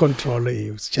 Self-control.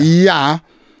 Yeah.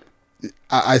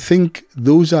 I think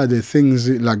those are the things,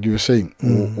 like you were saying.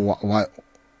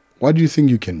 What do you think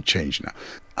you can change now?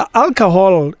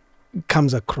 Alcohol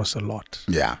comes across a lot.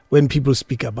 Yeah. When people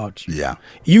speak about you. Yeah.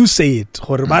 You say it.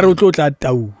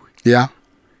 Yeah.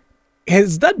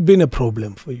 Has that been a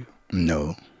problem for you?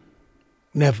 No.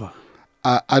 Never.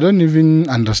 I don't even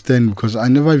understand because I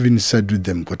never even said with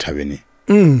them Kotabeni.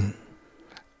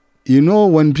 You know,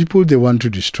 when people, they want to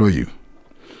destroy you,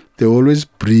 they always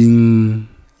bring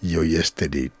your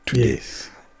yesterday today. Yes.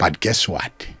 But guess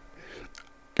what?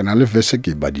 Can I live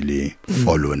veseke badile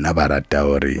follow nabarata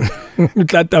ore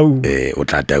utlatau.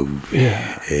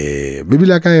 Baby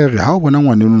like how bona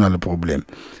ngwane no na le problem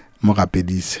mo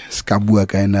rapedise ska bua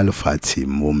ka ena le fatshe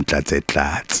mo mtlatse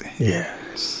tlatse.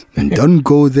 Yes. And don't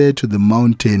go there to the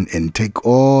mountain and take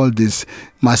all this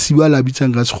masiwa la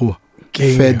bitsanga sgo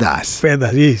feathers,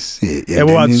 yes.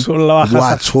 Wa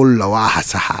tsolla wa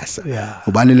hasa.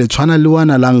 Obane le tshwana le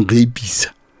wana lang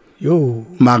rapisa. Yo.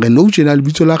 Mare no tjena le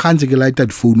bitso la khantse ke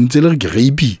lighted phone ntse le re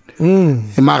rape.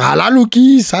 Magala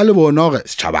lokisa le bona gore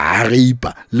Sechaba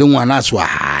rape le ngwana a swa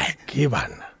hae. Ke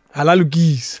bana. Hala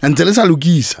lokisa. Ntse le sa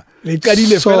lokisa. Le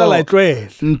qadile fela la tlwela.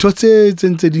 Ntho tse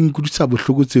ntse di nkudisa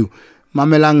bohloko tseo.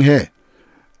 Mamelang he.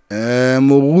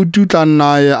 moruti tla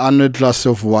nnaye a nwe glass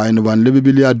of wine ban le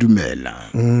bibele ya dumela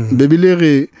bibele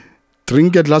re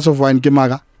drink a glass of wine ke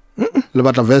maga le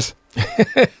batla verse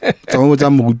tsa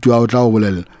moruti wa o tla o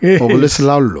bolela o le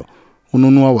selallo o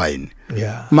nonwa wine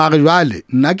mara jwale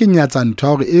nna ke nyatsa ntho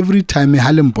hore every time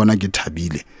ha le mpona ke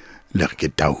thabile le ke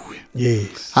taue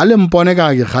ha le mpone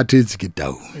ka ke kgathetse ke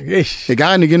taue e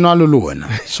ka ne ke nwa le lona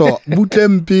so butle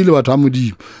mpile batho ba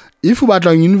modimo if o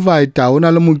batla invite o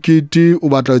na le mokete o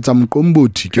batla etsa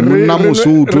moqombothi ke monna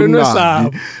mosotho nna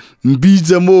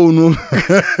mbitse mono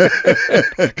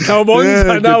tla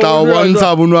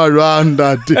bontsha bonwa jwang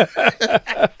date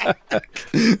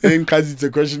enqazitse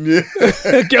question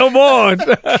ke o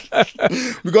bona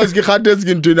because ke khathetse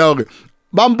ke ntwe na hore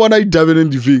ba mpona dithabeleng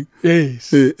difeng e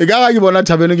ka ga ke bona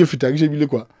thabeleng ke feta ke shebile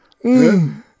kwa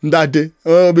ndate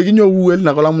be ke nyobuwe le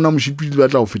nako la mona moshipile ba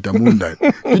tla go feta mo ndate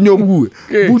ke nyobuwe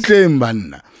butleng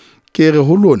banna ke re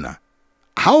ho lona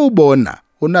ha o bona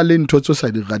o na le ntho tso sa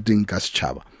di rateng ka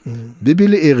setšhaba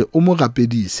bibele e re o mo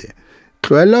rapedise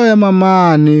tloela ya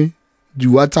mamane di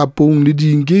WhatsAppong le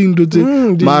di ngeng tse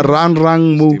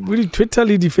marang mo di Twitter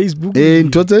le di Facebook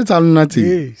ntho tse tsa lona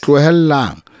tse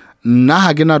tlohellang nna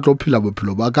ha ke na tlo phela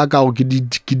bophelo ba ka go ke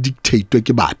dictate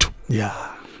ke batho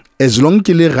as long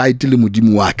ke le right le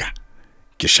modimo wa ka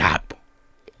ke sharp.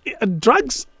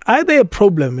 Drugs, are they a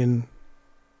problem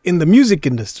in the music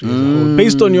industry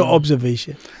based on your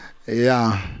observation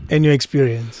and your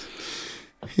experience?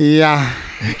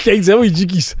 Ke itse o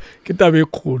ijikisa ke tabe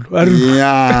kholo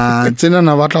tsena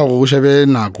na batla go shebe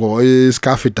nako e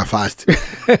ska feta fast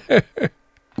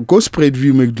go spread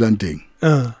view me glanteng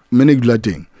mene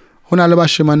glanteng hona le ba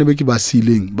shemane be ke ba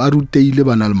sileng ba ruteile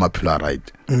bana le maphelo a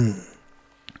right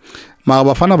ma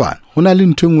ba fana bana hona le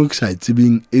ntwe ngwe ke sa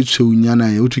tsebeng e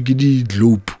tsheunyana e o thwe ke di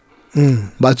globe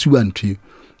ba tsuba ntwe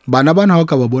bana bana ho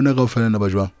ka ba bona ka ofela na ba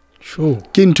jwang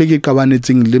ke ntwe ke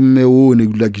qabanetseng le mme o ne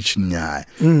dula kitchen ya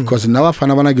because na ba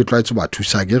fana bana ke tla tsa ba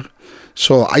thusa ke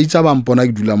so a itsa ba mpona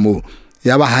ke dula mo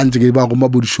ya ba hantse ke ba go ma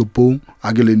bo dishopong a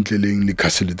ke le ntleleng le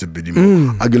khaseletse bedimo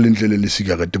a ke le ntleleng le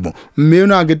cigarette mo mme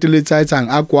ona a ke teletsa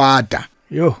etsang a kwata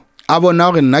a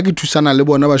bona gore nna ke thusana le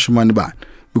bona ba shumane bana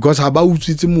because ha ba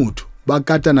utsitse motho ba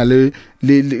katana le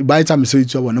ba etsa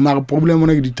mesebetsi wa bona mara problem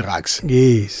ona ke di drugs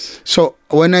so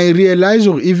when I realize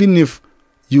or even if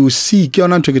you see ke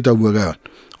ona ntho ke ta bua ka yona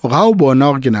o ga o bona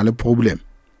gore ke na le problem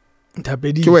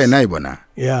ke wena e bona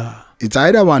it's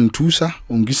either one thusa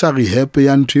o ngisa rehab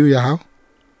ya ntho ya hao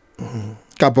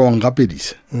kapa o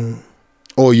ngapedisa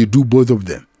or you do both of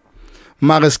them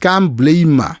mara scam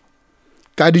blame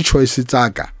ka di choices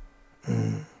tsaka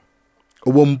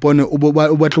o bompone o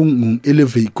batla ngong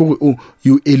elevate ko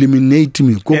you eliminate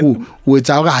me ko o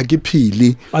etsa gore ha ke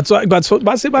phile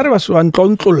ba se ba re ba swa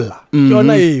ntlontlolla ke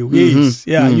yona eo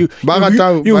you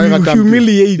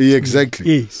humiliate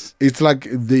exactly it's like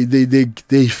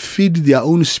they feed their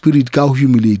own spirit ka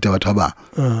humiliate batho ba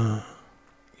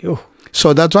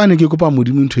so that's why ke kopa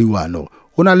modimo ntho iwano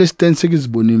hona le stance ke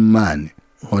zibone mane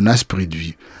hona spirit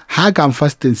view ha ka mfa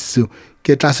stance so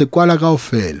ke tla se kwala ka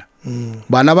ofela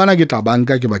bana ke tla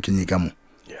banka ke ba kenyeka mo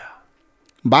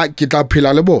ba ke tla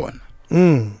phela le bona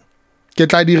ke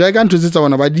tla di reka ntho tsa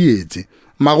bona ba dietse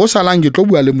mago salang ke tlo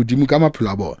bua le modimo ka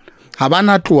maphelo a bona ha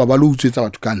bana tloa ba lo utswetsa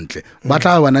batho ka ntle ba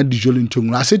tla bana dijo le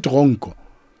ntong a se tronko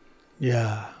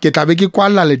ke tla be ke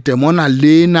kwalla le temona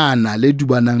le nana le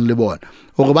dubanang le bona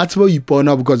gore ba tsebe o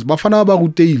ipona because ba fana ba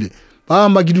ruteile ba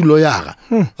mba ke di lawyer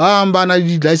ba na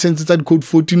di license tsa di code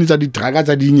 14 tsa di drug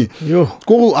tsa dinye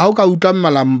go ha o ka utla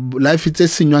mala life tse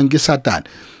senywang ke satan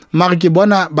mara ke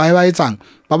bona ba etsang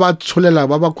ba tsholela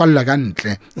ba kwalla ka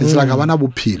ntle it's like bana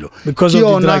bophelo because of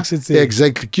the drugs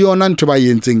exactly ke yona ntho ba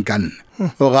yentseng ka nna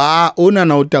ora ona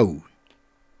na o tau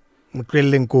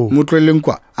motlweleng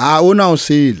kwa ona o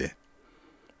sele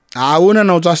ona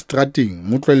na o tsa strating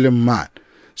motlweleng man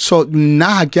so nna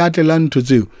ha ke atlela ntho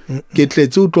tseo ke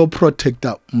tletse o tlo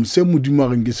protecta mse modimo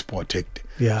reng ke se protect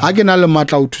ha ke na le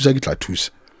matla o thusa ke tla thusa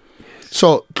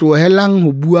so tlohelang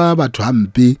ho bua batho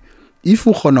hampe if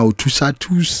o gona o thusa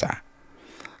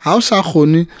ha o sa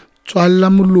gone tswalla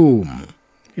molomo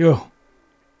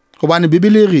gobane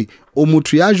bibele re o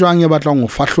motho ya jwang ya batlang go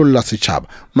fahlolla setšhaba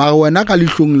mara wena ka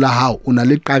lihlong la hao o na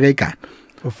le qakekana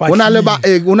ona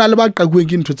le ba qakueng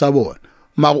ke ntho tsa bona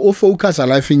mara o focus a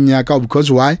life nya ka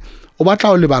because why o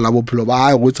batla o lebala bophelo ba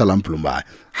hae go tsala mphelo ba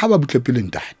ha ba butle pele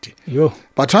ntate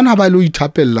bathana ba lo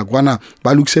ithapella kwana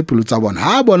ba lokise pelo tsa bona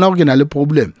ha bona go ke na le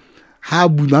problem ha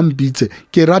bua mbitse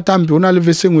ke rata mpe ona le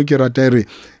vesengwe ke rata ere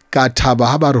ka thaba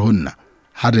ha ba re honna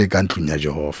ha re ka ntlunya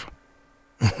Jehova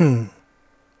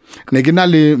ne ke na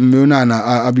le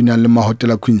mmeonana a bina le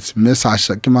mahotela Queens mme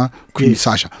Sasha ke ma Queen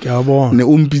Sasha ne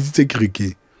o mpitsitse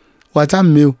kereke wa tsa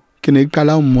mmeo ke ne ke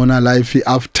kala mmona live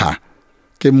after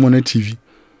ke mmona TV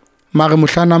mare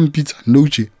mohlana mpitsa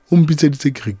noje o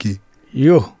mpitseditse kereke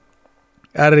yo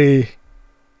are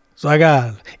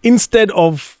Zwagal instead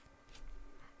of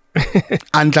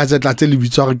antlatse le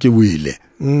bitswa ke wele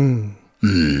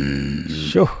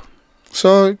sure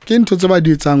so ke ntho tse ba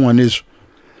di etsang ngwaneso.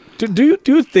 Do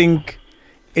you think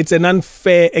it's an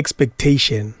unfair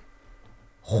expectation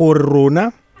for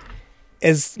Rona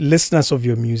as listeners of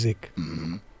your music?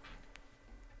 And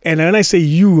when I say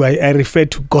you, I refer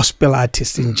to gospel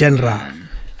artists in general.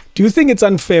 Do you think it's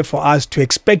unfair for us to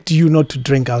expect you not to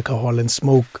drink alcohol and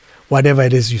smoke whatever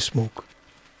it is you smoke?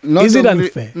 Is it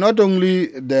unfair? Not only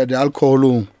the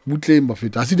alcohol,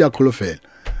 I see the alcohol fail.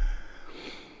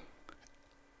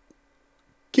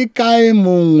 Ke kae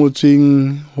mo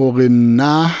ngotseng hore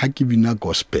nna ha ke bina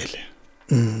gospel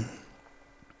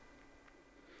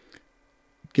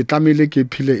ke tlamele ke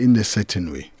phile in a certain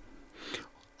way.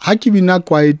 Ha ke bina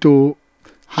kwaito,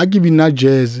 ha ke bina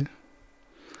jazz,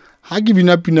 ha ke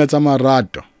bina pina tsa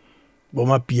marato bo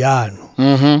ma piano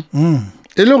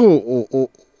e le go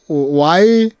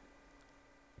why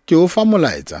ke o fa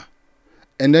molaetsa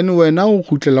and then wena o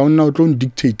khutlela o nna o tlo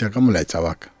dictate ka molaetsa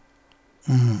wa ka.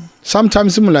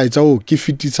 Sometimes molaetsa o ke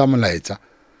fitisa molaetsa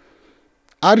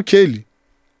R. Kelly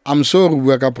I'm sorry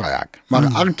bua ka prayaka mara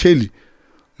R. Kelly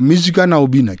music na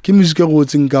obina ke music e go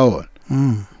tseng ka ona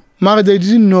mara they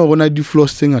didn't know gona di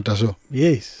flows thing ata so.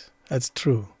 Yes, that's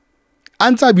true.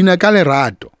 Antsa bina ka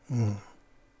lerato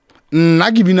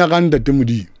nna ke bina ka ntate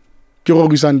modimo ke go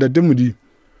gisa ntate modimo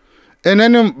and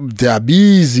then they are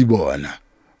busy bona.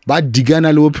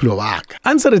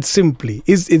 Answer it simply.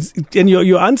 And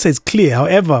your answer is clear.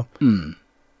 However,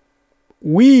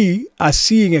 we are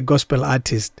seeing a gospel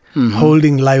artist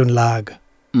holding Lion Lager.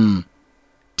 Do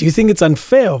you think it's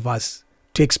unfair of us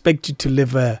to expect you to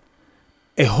live a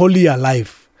holier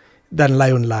life than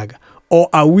Lion Lager? Or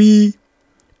are we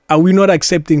not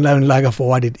accepting Lion Lager for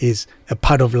what it is, a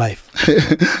part of life?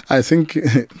 I think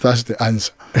that's the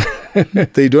answer.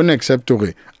 They don't accept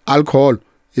alcohol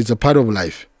is a part of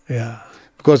life. Yeah.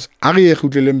 Because ari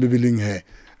khutleleng bebeleng he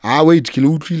wait ke le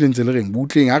utlwile ntse le reng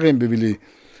butleng a reng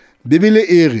bebele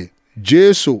ere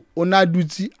Jesu ona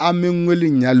dutsi a mengwe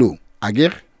lenyalo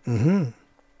agere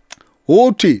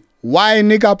othi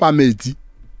wine ka pametsi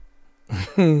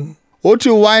othi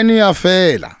wine ya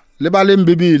fela le ba le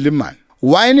mbebele man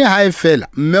wine ha e fela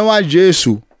mme wa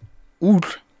Jesu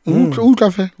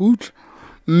utla fela utla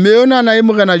meona na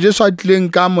imogena Jesu a tleng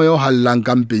ka moyo hallang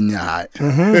kampeng ya hae.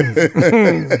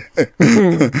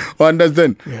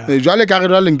 Understand? Jwale ka re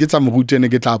raleng ke tsa morutene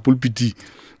ke tla pulpiti.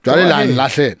 Jwale la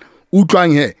nlahlela.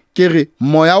 Utlwang he ke re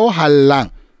moya o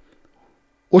hallang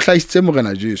o hlaisitse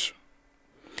morena Jesu.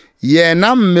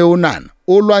 Yena meonana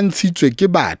o lwantshitswe ke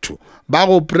batho ba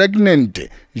go pregnant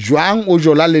jwang o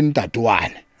jola le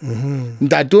ntatwane.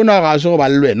 Ntatona ga so ba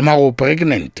lwena ma go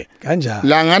pregnant. Kanja.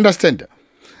 La understand?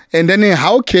 And then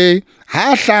how okay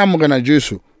ha hla morena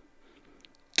Jesu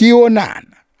ki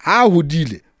onana ha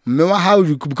hodile mme wa ha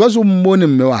because o mmone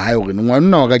mme wa hae gore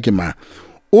ngwana wa ka ke ma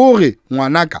o re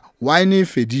ngwanaka wine e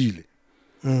fedile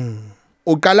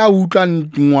o kala utlwa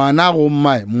ngwana go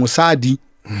mmae mosadi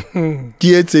ke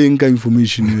etseng ka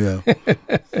information ya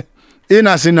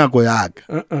ena sena go yaka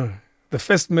the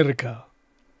first miracle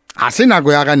a sena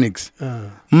go yaka next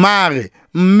mare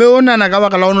mme onana ka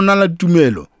baka la ona la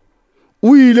tumelo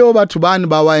o ile o batho bane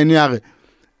ba wine ya re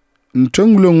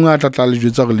ntongulongwa tlatla le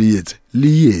jetsa go le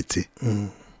yetse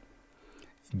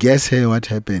guess here what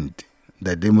happened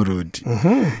that demo road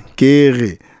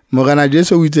kere morana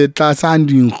Jesu o itse tla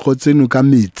sandi nkgotseno ka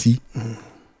metsi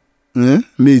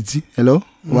metsi hello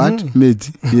what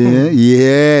metsi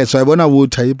yeah so I bona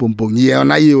water e pompong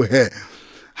yona eo he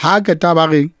ha ka taba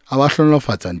re a ba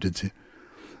hlonolofatsa ntse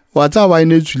wa tsa wa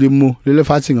ine tswile mo le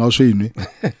lefatsheng a o so inwe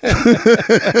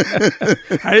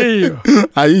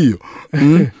ayo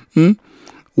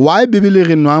why bibele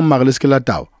re nwa mare le skela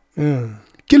tawo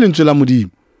ke lentswe la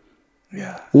modimo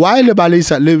why le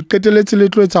balisa le keteletse le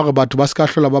tloetsa gore batho ba ska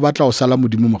hlola ba batla go sala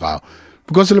modimo mogao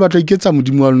because le batla iketsa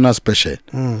modimo wa lona special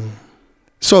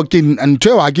so ke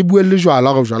ntwe wa ke buelle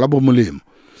jwala go jwala bo molemo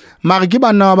mare ke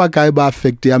bana ba kae ba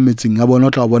affect ya metseng ya bona o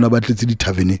tla bona ba tletse di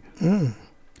tavern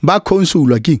ba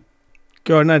consola ke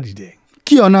yona dide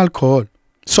ke yona alcohol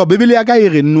so bibele ya ka e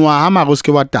re nwa ha mago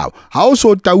ske wa tawo ha o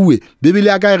so tauwe bibele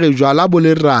ya ka e re jwala bo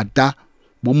le rata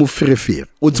bo mo ferefere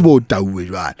o tsebo o tauwe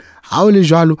jwala ha o le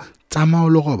jwalo tsama o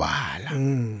le go bala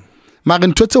mare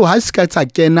ntho tseo ha se ka tsa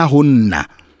kena ho nna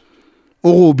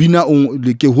o go bina o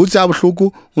le ke hotse a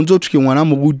bohloko o ntse o thwe ngwana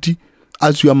moruti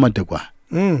a tswa matekwa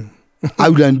a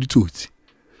ulang ditsotsi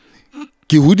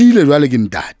ke hodile jwale ke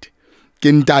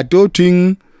ntate o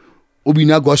thweng o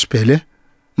bina gospel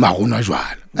magona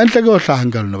jwala entle ke o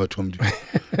hlahang ka lona batho ba modimo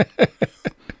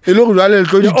e le go jwale le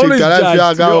tlo dithetala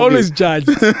ya ka always judge.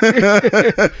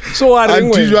 So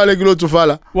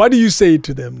what do you say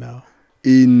to them now?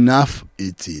 Enough,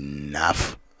 it's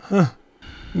enough.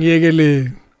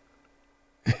 Ngiyekele.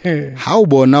 Ha o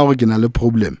bona gore ke na le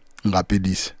problem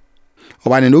ngapedisa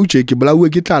obane no che ke bolawe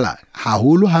ke tlala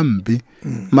haholo hampe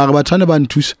mara bathane ba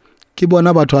nthusa ke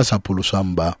bona batho a sa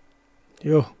pholoswang ba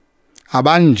yo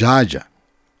abang jaja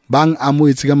bang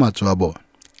amoetse ka matso a bona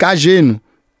ka jeno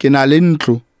ke na le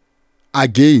ntlo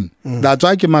again that's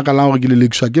why ke makala gore ke le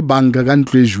lekiswa ke banka ka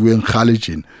ntlo e jueng khale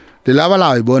jena le laba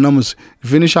la e bona mos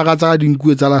finisha ka tsa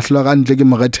dinkue tsa lahlo ka ntle ke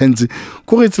magethense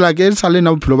go re tsela ke sa le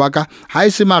na bophelo baka ha e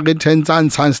se magethense a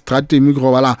ntshang strategy go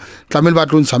bala tlamele ba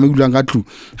tlo ntshame gulang ka tlu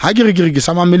ha ke re ke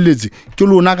sa mamelletse ke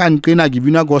lona ka nqena ke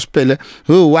bina gospel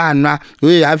ho wana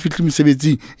ha fitli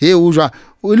mosebetsi o jwa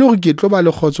o ile gore ke tlo ba le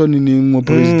khotso neng mo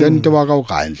president wa ka o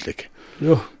ga ntle ke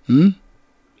yo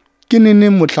ke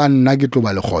nene motlanna ke tlo ba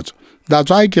le khotso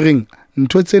that's why ke reng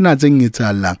ntho tsena tse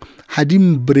ngetsallang ha di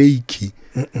mbreaki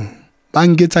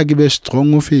bangetsa ke be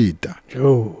strong o feta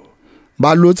yo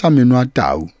ba lotsa meno a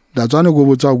tau da tsane go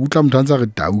botsa go tla motantsa re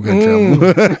tau ka tlamo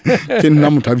ke nna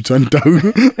motho a bitswang tau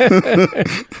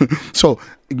so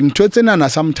ntho tsena na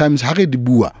sometimes ha re di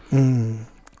bua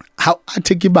how a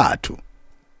take batho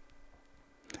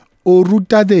o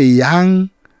ruta the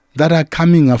young that are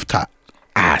coming after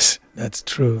us. That's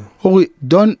true.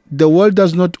 The world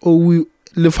does not owe you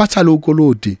the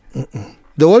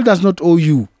world does not owe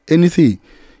you anything.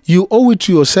 You owe it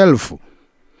to yourself.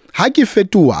 Ha ke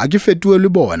fetue le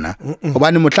bona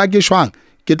obane motla ke shwang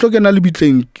ke tlo kena le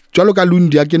bitleng jwalo ka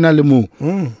Lundi a kena le mo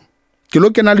ke lo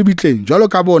kena le bitleng jwalo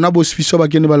ka bona bo sfiso ba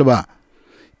kene ba le ba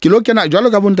ke lo kena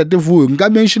jwalo ka bontate fu nka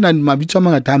mention mabitso a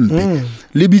mangata ampe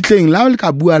le bitleng la le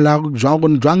ka bua la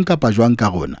jwang ka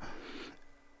gona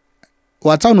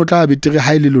wa tsa no tla betere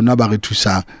ha ile lona ba re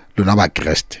thusa lona ba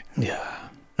Kriste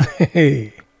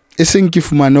e seng ke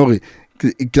fumana hore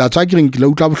ke tla tswa ke reng ke la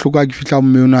utla bohloko ke fitla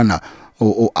mo yonana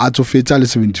o atsofetsa le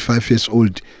 75 years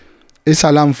old e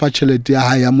sala mfa tšhelete ya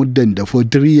ha ya modende for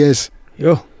 3 years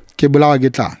yo ke bolawa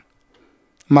ke tla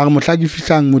mara motla ke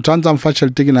fitlang motho antsa mfa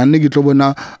tšhelete ke nne ke tlo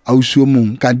bona ausi o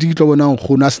mong ka di tlo bona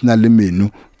ngona sina le meno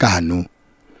kano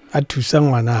a thusa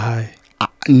ngwana hae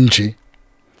nje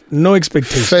no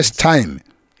expectations first time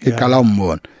e kala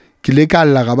mmona ke le ka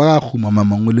lla ga ba ga khuma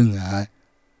mamangoleng hae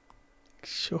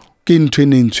sure ke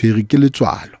ntwene ntshwere ke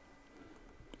letswalo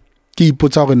ke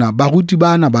ipotsa gore na baruti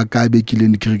bana ba ka be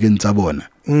kileng dikrekeng tsa bona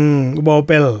ba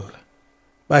opel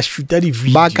ba shoota di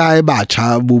video ba kae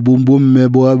batjha bomme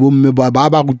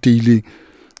ba ruteile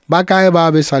ba kae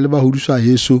ba be sale ba hodiswa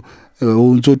Yesu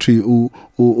o ntso thwe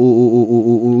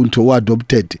o ntho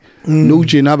adopted no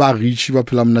jena ba rich ba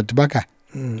phela mnate ba ka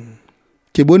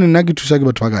ke bone nna ke thusa ke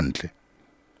batho ba kantle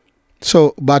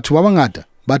so batho ba bangata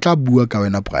ba tla bua ka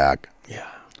wena prayaka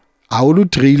a o lo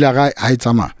trailer ga a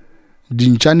itsama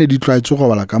dintšane di tloetse go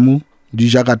bala ka mo di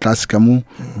ja ka tlase ka mo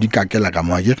di kakela ka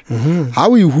mo akere ha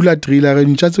o ihula trailer ga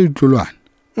dintša tse di tlolwana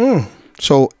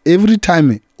so every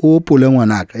time o pole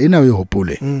ngwanaka ena o e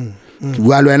hopole ke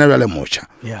bua le wena jwale mocha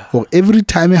or every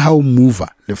time ha o move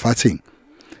le fatsheng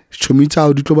chomitsa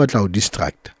o di tlo batla o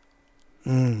distract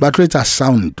ba tlo etsa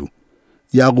sound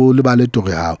ya go le ba le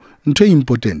tore hao ntho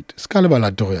important ska le ba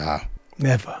la tore hao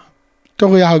never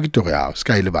tore hao ke tore hao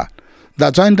ska ile ba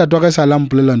that's why nta tore sa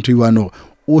lamplela ntho iwano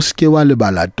o ske wa le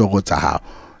ba la toro tsa hao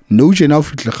no jena o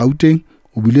fitle gauteng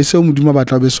o bile se modimo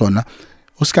batla be sona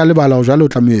o ska le bala o jalo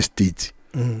tla mo estate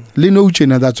le no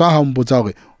jena that's why ha mpotsa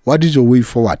gore what is your way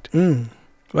forward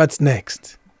what's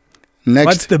next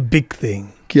what's the big thing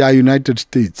kia United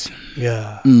States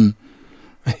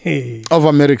of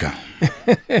America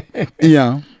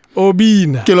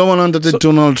obina ke lo mona ntate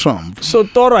Donald Trump so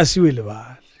toro asiwele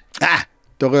ba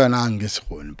toro yana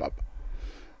angesegone papa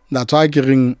that's why ke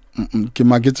ring ke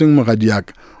maketseng mogadi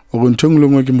yaka o go ntong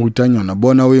lengwe ke morutang yona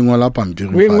bona o engwa la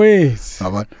pampiri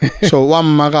so wa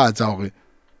mmagatsa gore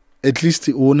at least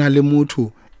o na le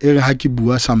motho e re ha ke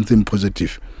bua something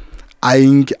positive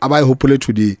aba e hopole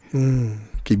today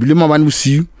ke bile mabane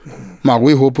bosiu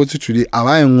magwe hopotse today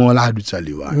aba e ngola ha dutsa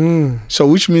lewa so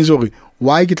which means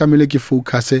why ke tlamele ke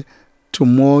focus to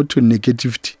more to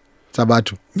negativity tsa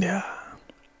batho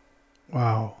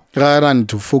wow rather than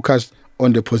to focus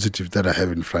on the positive that I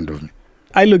have in front of me.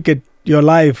 I look at your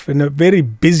life in a very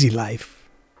busy life.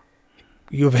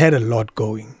 You've had a lot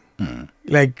going.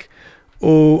 Like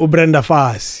Brenda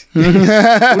Fasi,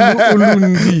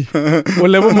 Lundi,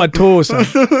 Lebo Matosa.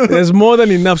 There's more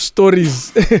than enough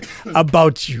stories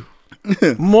about you.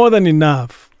 More than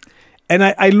enough. And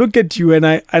I look at you and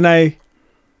I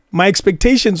my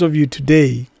expectations of you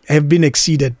today have been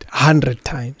exceeded 100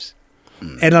 times.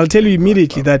 And I'll tell you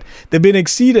immediately that they've been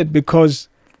exceeded because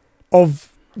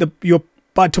of your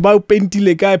particular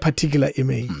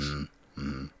image.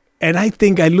 And I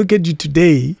think I look at you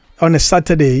today on a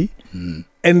Saturday,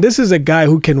 and this is a guy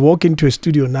who can walk into a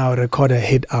studio now, record a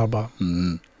hit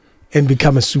album, and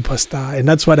become a superstar. And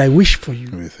that's what I wish for you.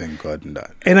 We thank God in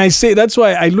that. And I say, that's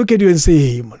why I look at you and say,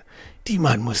 hey, man,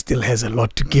 D-Man still has a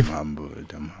lot to give. I'm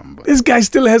humble. This guy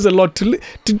still has a lot to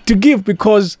give,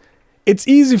 because it's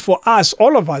easy for us,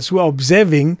 all of us who are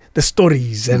observing the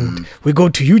stories, and we go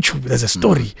to YouTube, there's a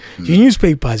story. Your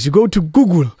newspapers, you go to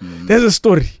Google, there's a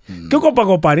story. Yeah.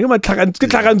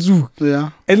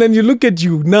 And then you look at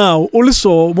you now,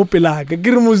 also, I think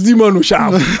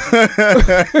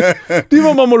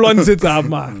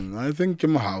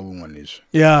Mahau is.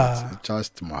 Yeah. It's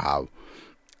just Mahau.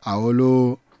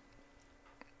 Aolo,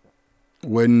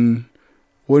 when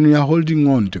you are holding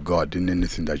on to God in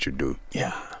anything that you do.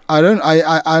 Yeah. I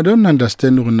don't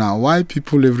understand now why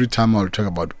people every time I'll talk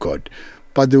about God,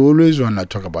 but they always want to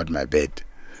talk about my bed.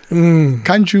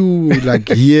 Can't you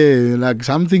hear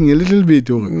something a little bit?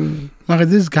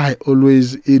 This guy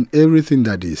always, in everything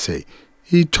that he say,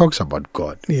 he talks about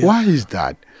God. Yeah. Why is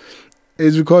that?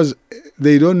 It's because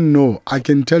they don't know. I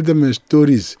can tell them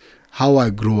stories how I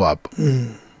grew up.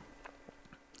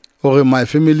 Or my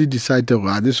family decided,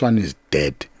 this one is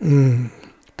dead.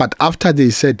 But after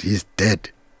they said he's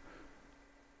dead,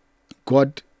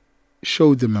 God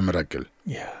showed them a miracle.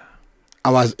 Yeah. I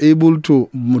was able to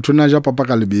mutunaja papa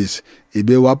kalibis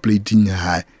ebe wa plating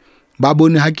high.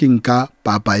 Baboni hakinka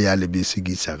papa ya lebisi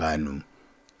gisaganu.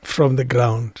 From the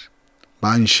ground.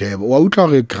 Ban share. Wa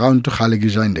utla ground to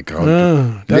khalegija in the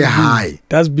ground. Le high.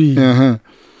 That's big.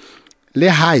 Le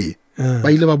high.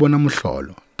 Ba ile ba bona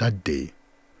mohlolo that day.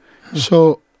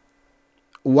 So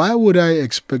why would I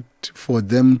expect for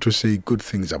them to say good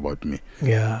things about me?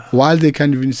 Yeah. While they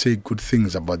can't even say good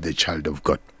things about the child of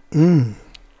God.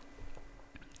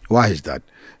 Why is that?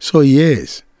 So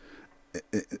yes,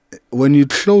 when you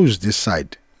close this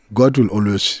side, God will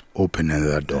always open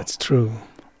another door. That's true.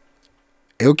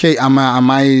 Okay, I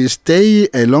might stay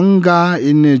longer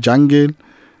in a jungle,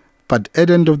 but at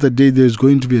the end of the day, there's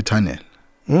going to be a tunnel.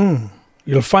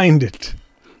 You'll find it.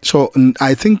 So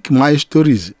I think my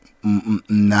stories, I'm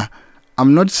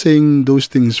not saying those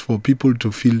things for people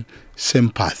to feel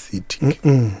sympathetic.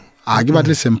 I give at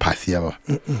least sympathy.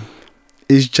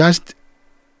 It's just,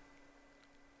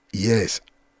 yes,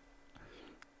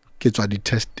 it's what the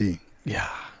testing. Yeah.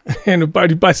 And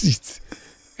nobody passes.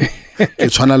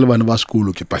 It's one of the school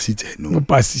who passes. No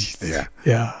passes. Yeah.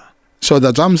 Yeah. So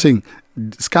that's what I'm saying.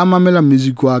 Skamamela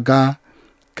music waka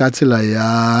katila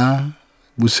ya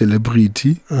bu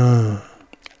celebrity.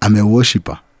 I'm a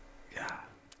worshipper. Yeah.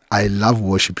 I love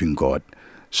worshiping God.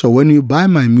 So when you buy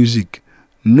my music,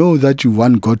 know that you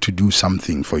want God to do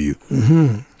something for you.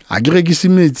 Agregisi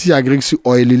metsi agregisi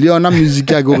oil le ona music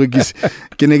ya go regisi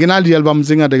ke ne ke na di album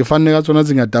tsenga de ke fanne ka tsona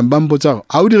tsenga tambampo tsa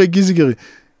ha o di regisi ke re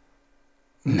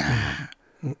nah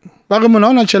ba re mona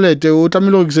ona chelete o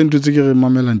tamile go sentse tse ke re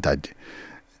mamela ntate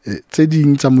tse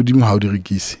ding tsa modimo ha o di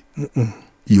regisi.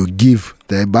 You give.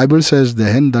 The Bible says the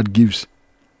hand that gives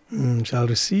shall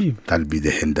receive. That'll be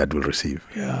the hand that will receive.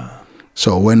 Yeah.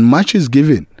 So when much is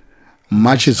given,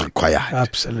 much is required.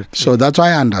 Absolutely. So that's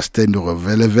why I understand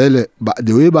but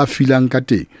the way ba feelang ka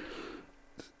teng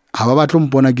ha ba batla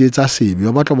mpona ke tsa sebe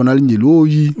ba batla bona le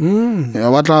nyeloi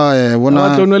ba batla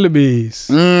bona ba le base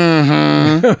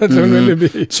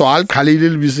so I'll call it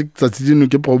little bit that's no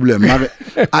problem.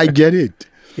 I get it.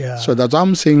 Yeah. So that's why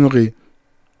I'm saying, okay,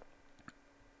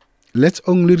 let's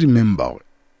only remember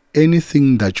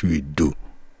anything that we do.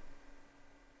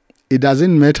 It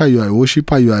doesn't matter you are a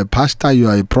worshipper, you are a pastor, you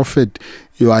are a prophet,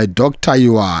 you are a doctor,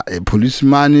 you are a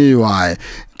policeman, you are a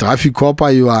traffic copper,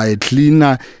 you are a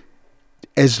cleaner.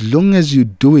 As long as you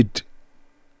do it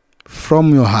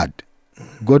from your heart,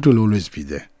 God will always be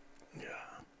there. Yeah.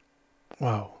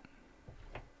 Wow.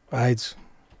 Right.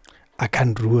 I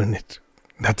can't ruin it.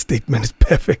 That statement is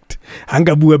perfect.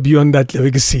 Angabua beyond that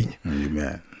legacy.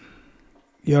 Amen.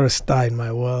 You're a star in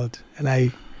my world. And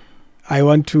I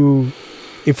want to,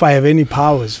 if I have any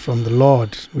powers from the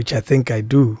Lord, which I think I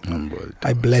do,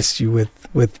 I bless you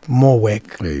with more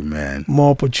work. Amen. More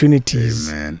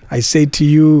opportunities. Amen. I say to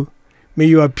you, May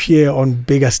you appear on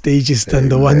bigger stages than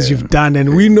the ones you've done.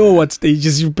 And we know what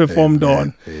stages you've performed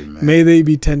on. Amen. May they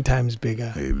be 10 times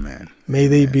bigger. Amen. May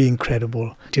they be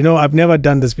incredible. Do you know, I've never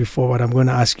done this before, but I'm going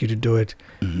to ask you to do it.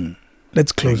 Mm-hmm.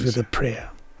 Let's close with a prayer.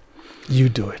 You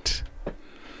do it.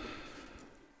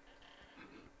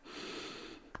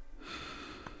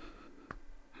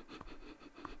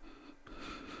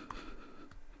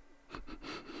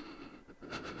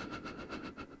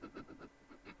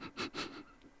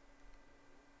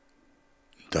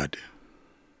 Daddy.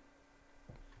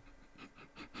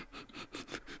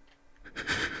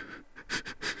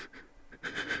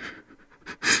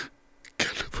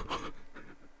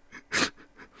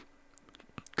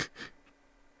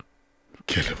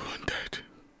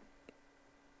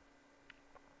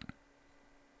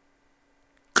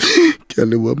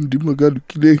 Kale wa mdima ga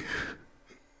lukile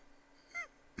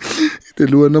ite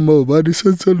le wana maobadi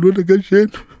santsa lona ka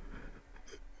jeno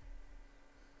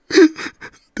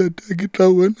tata ke tla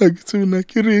wena ke tsena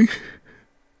ke reng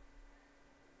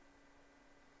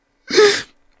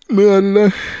me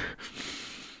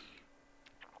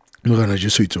gana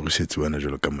Jesu itse go setse wena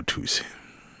jalo ka mothuse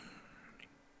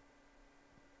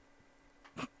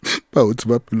ba o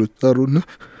tsaba pelo tsa rona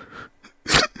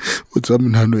o tsa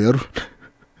menahano ya rona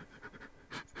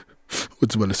o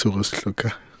tsaba le sego se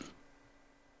hloka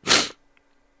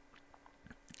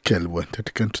ke a leboha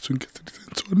ntate ka ntho tseo ke tse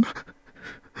ditseng tsona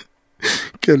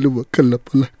ke a leboha ka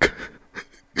lelapa la ka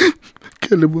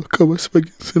ke a leboha ka ba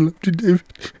sebakeng se Lundi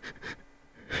David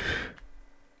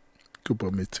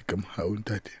kopa metse ka mohau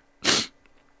ntate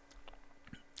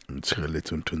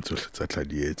ntshireletse nthong tsohle tsa tla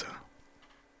di etsa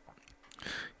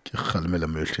ke kgalemela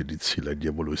meohle ditshila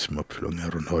diabolosi maphelong ya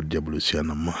rona hore diabolosi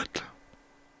yana matla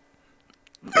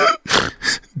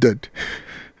Dad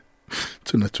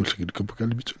tsena tsohle ke di kopa ka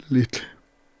lebitso le letle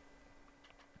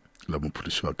la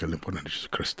mopholosi wa ka le mpona Jesu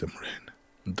Kriste morena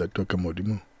ntate wa ka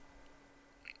modimo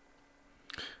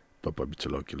papa bitso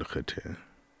la ke le kgethe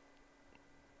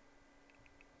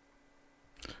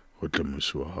ho tle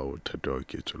mosi wa hao thata wa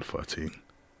ke tsho lefatsheng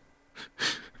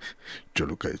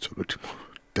jolo ka etso lo timo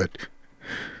Dad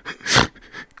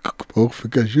kopa ho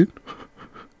fika jeno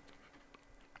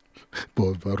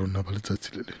bo ba rona ba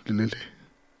letsatsi le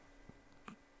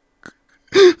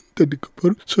Dad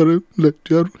kopa tsara la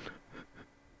ya rona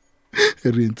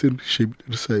re ntse re shebile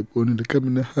re sa ipone le ka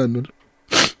menahano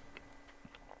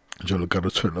jalo ka re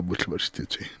tshwela bohle ba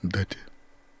shitetswe ntate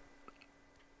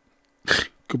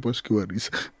kopa se ke wa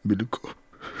risa beliko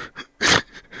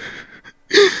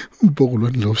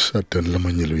mpogolwane la o satan la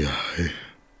manyelo ya hae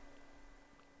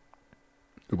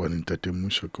gobane ntate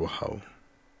mmuso ke wa hao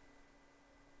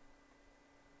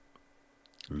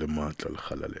le matla le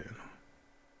kgalalelo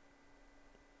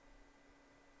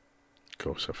ka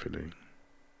o sa feleng.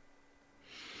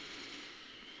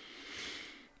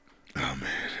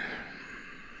 Amen.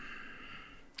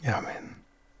 Amen.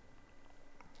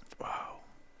 Wow.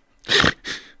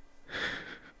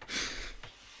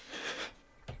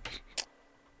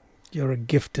 You're a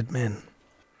gifted man.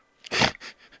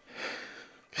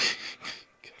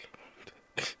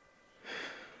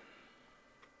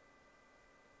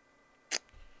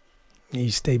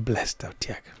 You stay blessed out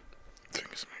here.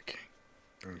 Thanks, my king.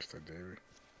 Thanks, David.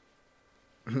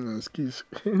 Excuse.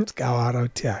 Let's go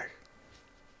out here.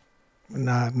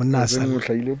 Monasa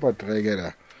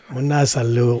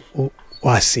lo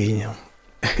wasinya.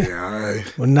 Yeah.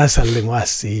 Monasa le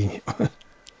wasinya.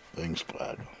 Thanks,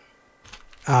 brother.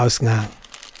 Aus ngang.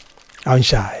 Aus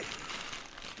shy.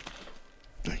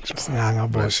 Thanks, brother.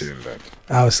 Bless you, lad.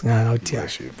 Aus ngang out here.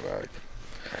 Bless you, brother.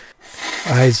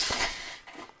 Guys.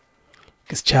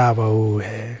 Sechaba o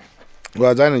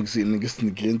Well, I didn't see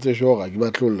the show. I give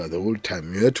the whole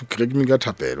time. You had to correct me. Got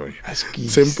tapero.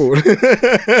 Simple.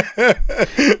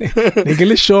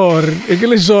 English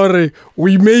sorry.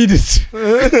 We made it.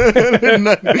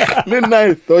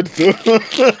 I thought so.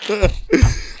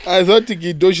 I thought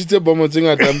you do shit about my thing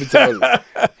at Ambitol.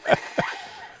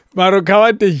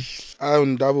 Marokawate.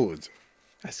 I'm doubled.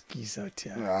 Askis out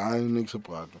here. I'm next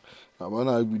part. I want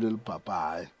to be little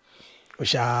papa.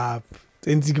 Sharp.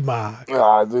 Enzigma.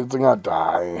 I think I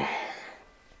die.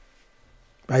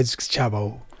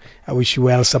 Sechaba, I wish you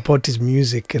well. Support his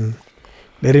music and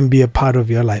let him be a part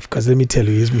of your life. Because let me tell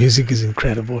you, his music is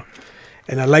incredible.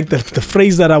 And I like the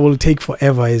phrase that I will take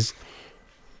forever is,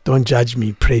 don't judge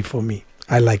me, pray for me.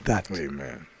 I like that.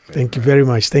 Amen. Thank you very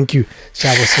much. Thank you,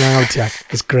 Sechaba.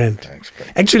 It's grand. Thanks,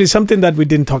 actually, something that we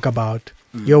didn't talk about.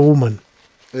 Your woman.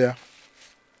 Yeah.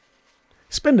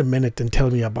 Spend a minute and tell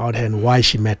me about her and why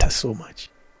she matters so much.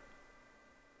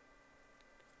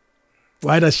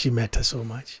 Why does she matter so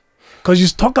much? because you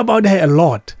talk about her a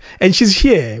lot. And she's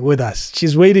here with us.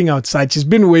 She's waiting outside. She's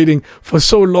been waiting for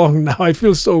so long now. I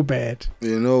feel so bad.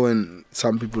 You know, when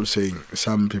some people saying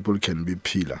some people can be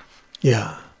pillar.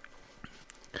 Yeah.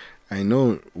 I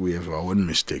know we have our own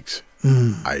mistakes.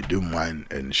 I do mine,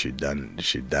 and she done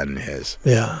hers.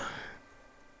 Yeah.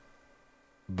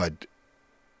 But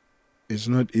it's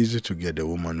not easy to get a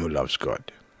woman who loves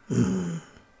God. A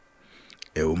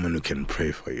woman who can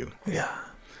pray for you. Yeah.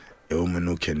 A woman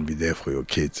who can be there for your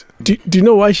kids. Do you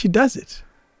know why she does it?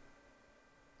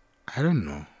 I don't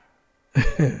know.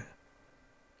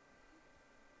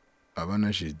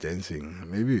 Abana, she's dancing.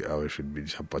 Maybe I should be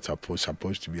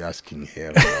supposed to be asking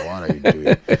her, what are you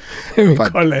doing?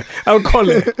 I'll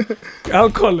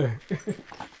call her.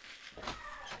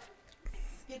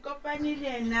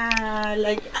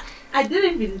 Like, I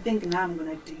didn't even think now I'm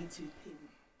gonna date with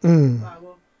him.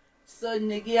 So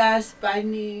Negia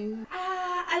spanning.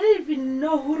 I didn't even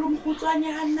know what's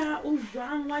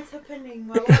happening.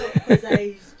 Because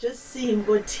I just see him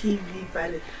go TV,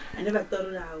 but I never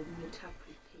thought I would meet up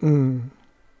with him.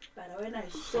 But when I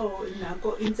saw him, I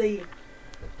go and say,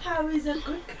 how is a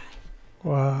good guy?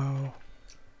 Wow.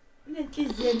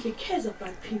 He cares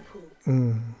about people.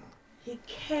 He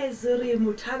cares really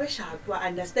much. I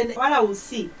understand. What I will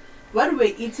see, what we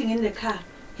were eating in the car,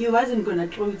 he wasn't gonna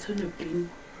throw it on the bin.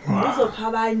 Wow.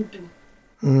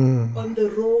 On the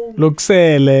road. Look,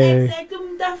 say,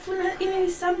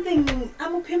 something.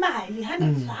 I'm up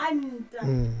 100 rand,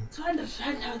 200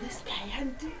 rand. How this guy?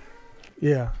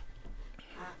 Yeah.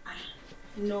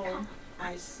 No,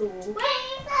 I saw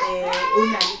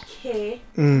care,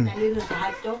 and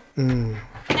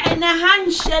a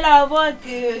handshell of work. I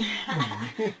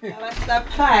was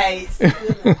surprised.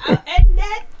 And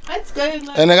that, what's going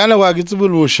on? And I can't work it's a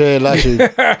little share. I like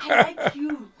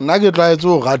you. Nugget try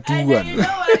to And then you know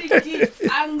what it is?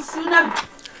 I'm sooner.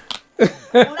 I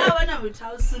want to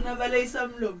tell sooner, but I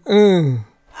some look.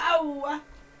 Ow.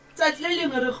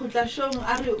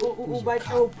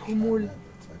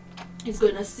 He's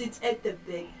gonna sit at the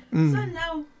back. So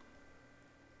now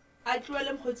I told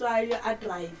him I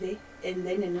drive and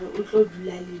then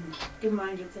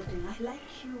I like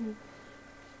you.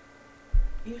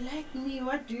 You like me?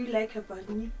 What do you like about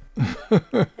me?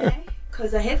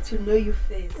 Because I have to know you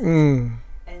first. And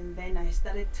then I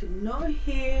started to know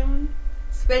him,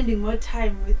 spending more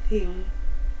time with him.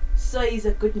 So he's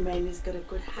a good man, he's got a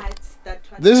good heart.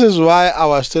 This is why I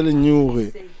was telling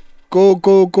you, go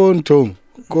Ntong,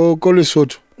 go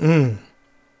Lesotho.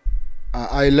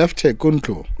 I left her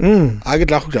Kunto. I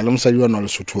get like you are not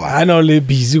Lesotho. I know they're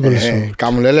busy with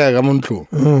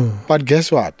Lesotho. But guess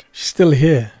what? She's still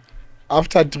here.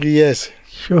 After 3 years,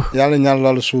 Sure.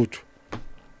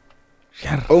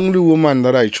 Only woman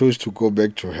that I chose to go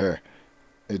back to her,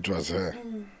 it was her.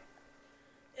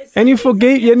 And you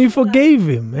forgave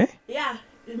him, eh? Yeah,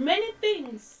 many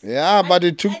things. Yeah, but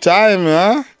it took time,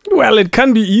 huh? Well, it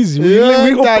can be easy.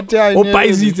 It's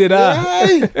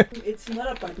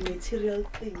not about material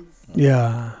things.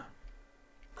 Yeah.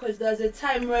 Because there's a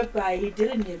time whereby he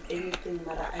didn't have anything,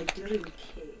 but I didn't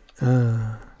care.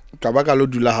 I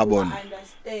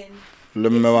understand.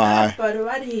 But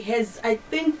what he has, I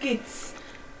think it's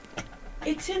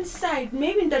inside.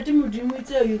 Maybe in that you're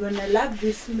gonna love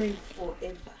this man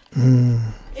forever.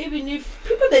 Even if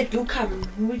people that do come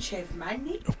which have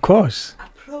money, of course,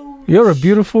 approach, you're a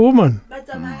beautiful woman. But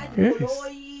I'm Yes.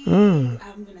 I'm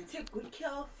gonna take good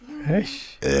care of you.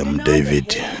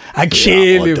 David.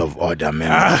 Actually, Out of order,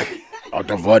 member. Out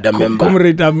of order, member.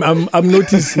 Comrade, I'm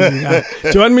noticing.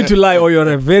 Do you want me to lie? Or you're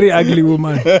a very ugly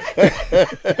woman. But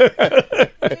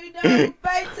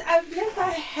I've never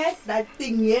had that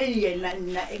thing here.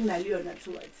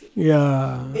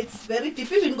 Yeah. It's very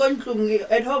deep. Even going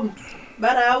at home,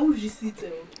 but I always sit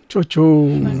there. Chocho.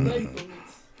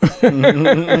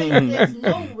 There's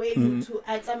no way to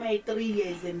answer my 3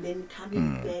 years and then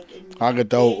coming back and hands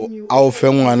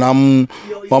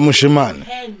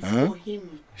for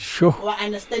him. Sure. Or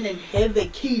understand and have a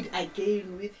kid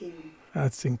again with him.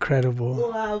 That's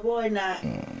incredible.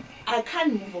 I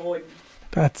can't move on.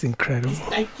 That's incredible.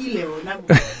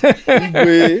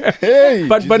 Hey,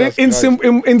 but in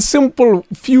simple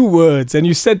few words, and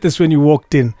you said this when you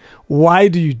walked in. Why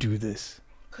do you do this?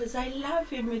 Because I love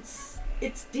him. It's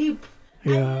deep.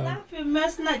 Yeah. I love him.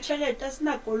 Masna chale,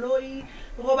 tasna koloi,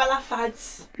 robala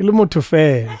fats. Ilumoto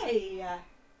fair. Hey,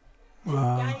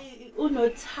 Wow. this guy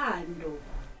unotando.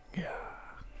 Yeah.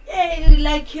 Hey,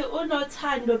 like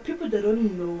unotando. People that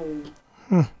don't know.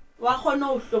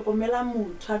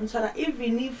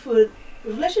 Even if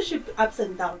relationship ups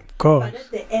and downs, Of course. but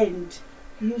at the end,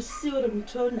 you see what I'm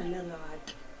talking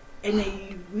about. and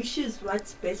he wishes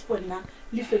what's best for now,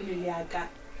 the family,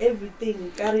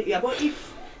 everything.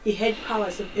 If he had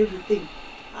powers of everything,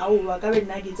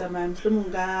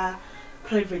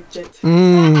 private jet.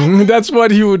 That's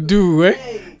what he would do,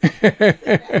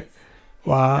 eh?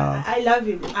 Wow. I love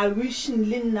him. I wish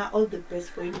Lina all the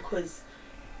best for him because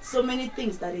so many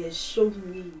things that he has shown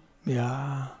me.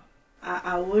 Yeah.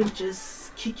 I won't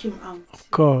just kick him out. Of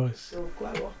course. So,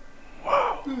 wow.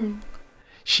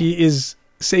 She is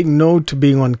saying no to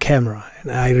being on camera,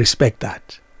 and I respect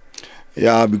that.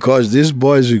 Yeah, because these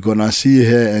boys, we're gonna see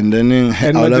her, and then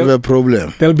I'll have a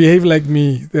problem. They'll behave like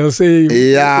me. They'll say,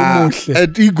 "Yeah,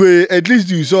 at least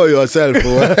you saw yourself."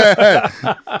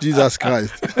 Jesus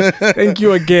Christ! Thank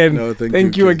you again. No,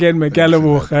 thank you again,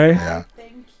 Mekalabuch. Yeah.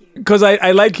 Because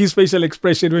I like his facial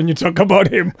expression when you talk about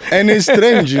him. And it's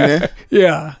strange,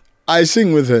 Yeah. I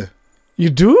sing with her. You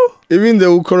do? Even the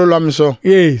Ukololam song.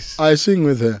 Yes. I sing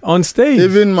with her. On stage?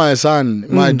 Even my son,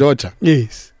 my daughter.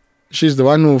 Yes. She's the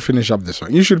one who finished up the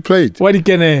song. You should play it. What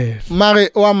can I?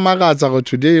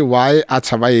 Today, why at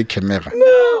camera?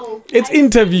 No. It's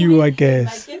interview, I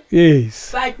guess.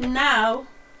 Yes. But now,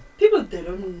 people, they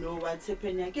don't know what's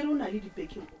happening.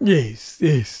 Yes,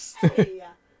 yes.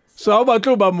 So how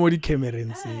about Modi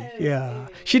Cameron? Yeah.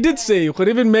 She did say, or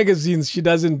even magazines, she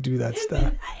doesn't do that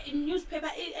stuff. Newspaper,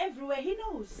 everywhere, he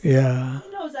knows. Yeah. He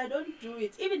knows I don't do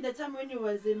it. Even the time when he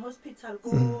was in hospital,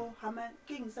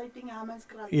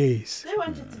 Yes. they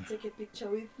wanted to take a picture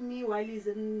with me while he's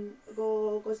in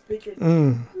hospital.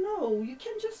 No, you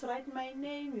can just write my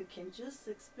name, you can just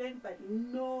explain, but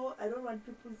no, I don't want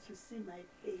people to see my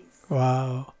face.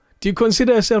 Wow. Do you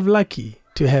consider yourself lucky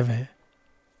to have her?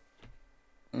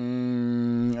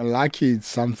 Lucky is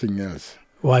something else.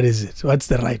 What is it? What's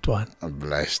the right one?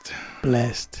 Blessed.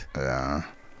 Blessed. Yeah.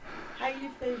 Highly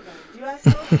favored. You are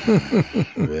so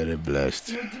very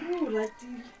blessed.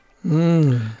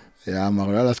 Yeah,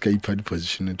 Mariala's got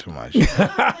position too much.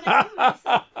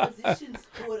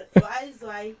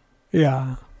 Why?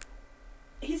 Yeah.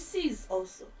 He sees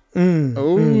also.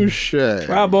 Oh shit.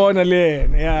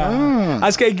 Yeah.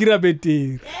 Ask I get a bit.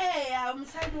 Yeah, I'm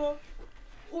sad.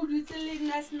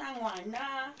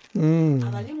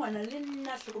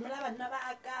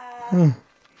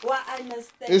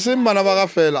 Is it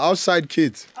outside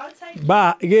kids?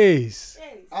 Ba, yes.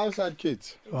 Outside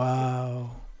kids.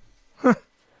 Wow. Wow.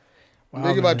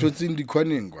 The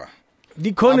conning.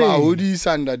 The conning. Udi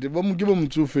sanda. The bomb give them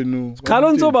two for no.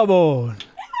 Kalonzo babon.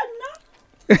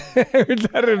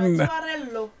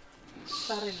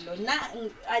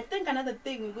 I think another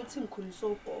thing we got in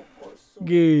Kunso also.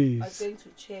 Yes. I was going to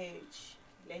church.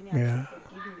 Yeah.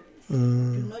 Do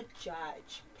not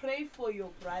judge. Pray for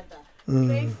your brother.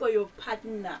 Pray for your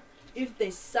partner. If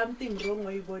there's something wrong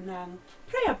with you,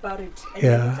 pray about it. And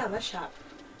then it's sharp.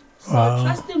 So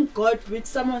trusting God with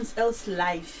someone else's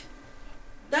life.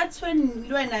 That's when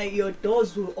your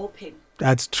doors will open.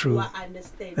 That's true. I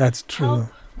understand. That's true.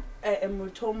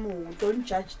 Don't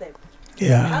judge them.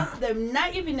 Yeah. Help them.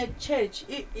 Not even at church.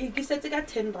 If said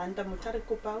 10 rand, I'm gonna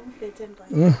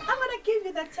give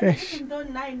you that 10 even though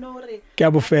I know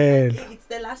it's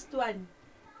the last one.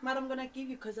 But I'm gonna give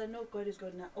you because I know God is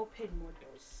gonna open more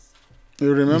doors.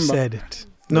 You remember? You said it.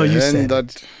 No, you said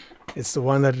that. It's the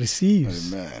one that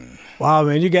receives. Amen. Wow,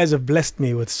 man, you guys have blessed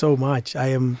me with so much.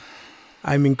 I'm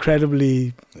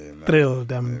incredibly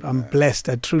thrilled. I'm blessed.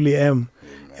 I truly am.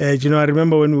 I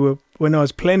remember when I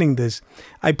was planning this,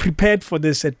 I prepared for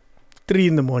this at 3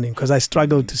 in the morning because I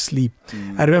struggled to sleep.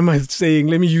 I remember saying,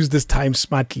 let me use this time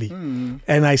smartly.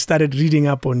 And I started reading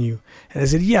up on you. And I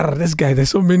said, yeah, this guy, there's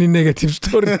so many negative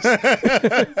stories.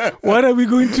 What are we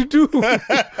going to do?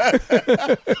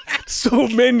 So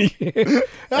many.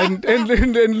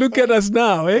 and look at us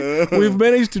now. We've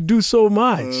managed to do so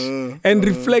much and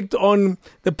reflect on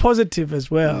the positive as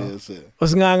well. Yes, you'll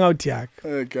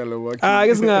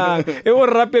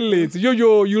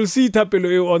see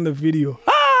Tapelo on the video.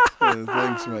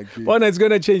 Thanks, my kid. One that's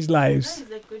going to change lives. He's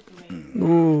a good man.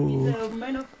 He's a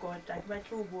man of God.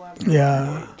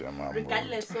 Yeah.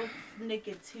 Regardless of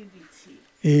negativity.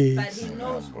 Yes. But he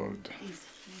knows who is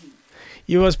he.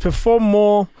 You must perform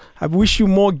more. I wish you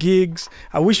more gigs.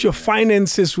 I wish your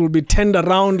finances will be turned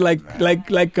around like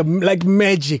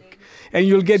magic. And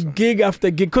you'll get gig after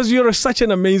gig because you're such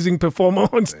an amazing performer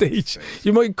on stage.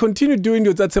 You might continue doing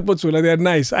your Tatsepotsula. They're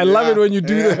nice. I love it when you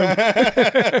do them.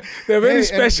 They're very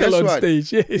special on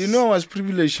stage. Yes. You know, I was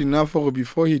privileged enough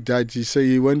before he died. He said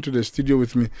he went to the studio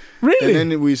with me. Really?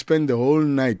 And then we spent the whole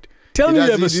night. Tell me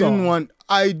you have a song.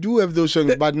 I do have those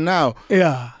songs, but now,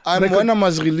 yeah, when I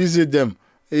must release them,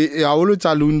 I will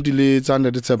tell Lundi it's under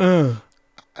the top.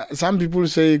 Some people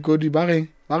say, "Go di bare."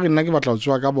 ba re nna ke batla ho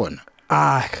tswa ka bona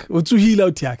o tsohile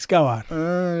o tiax ka wa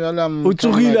o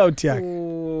tsohile o tiax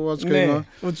what's going on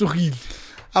o tsohile.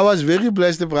 I was very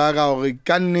blessed, Braga.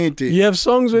 You have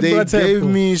songs with They gave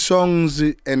me songs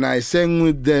and I sang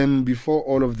with them before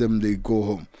all of them they go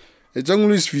home. It's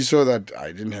only so that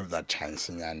I didn't have that chance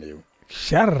in Yanu.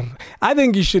 Sure. I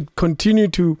think you should continue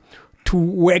to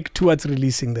work towards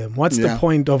releasing them. What's the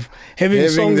point of having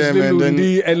songs with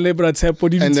Lundi and Lebra Tsepo?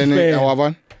 And then our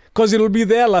one? Because it'll be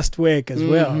their last work as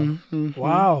well.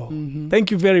 Wow.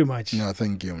 Thank you very much. No,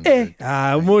 thank you.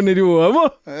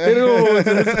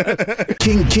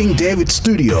 King David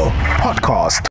Studio Podcast.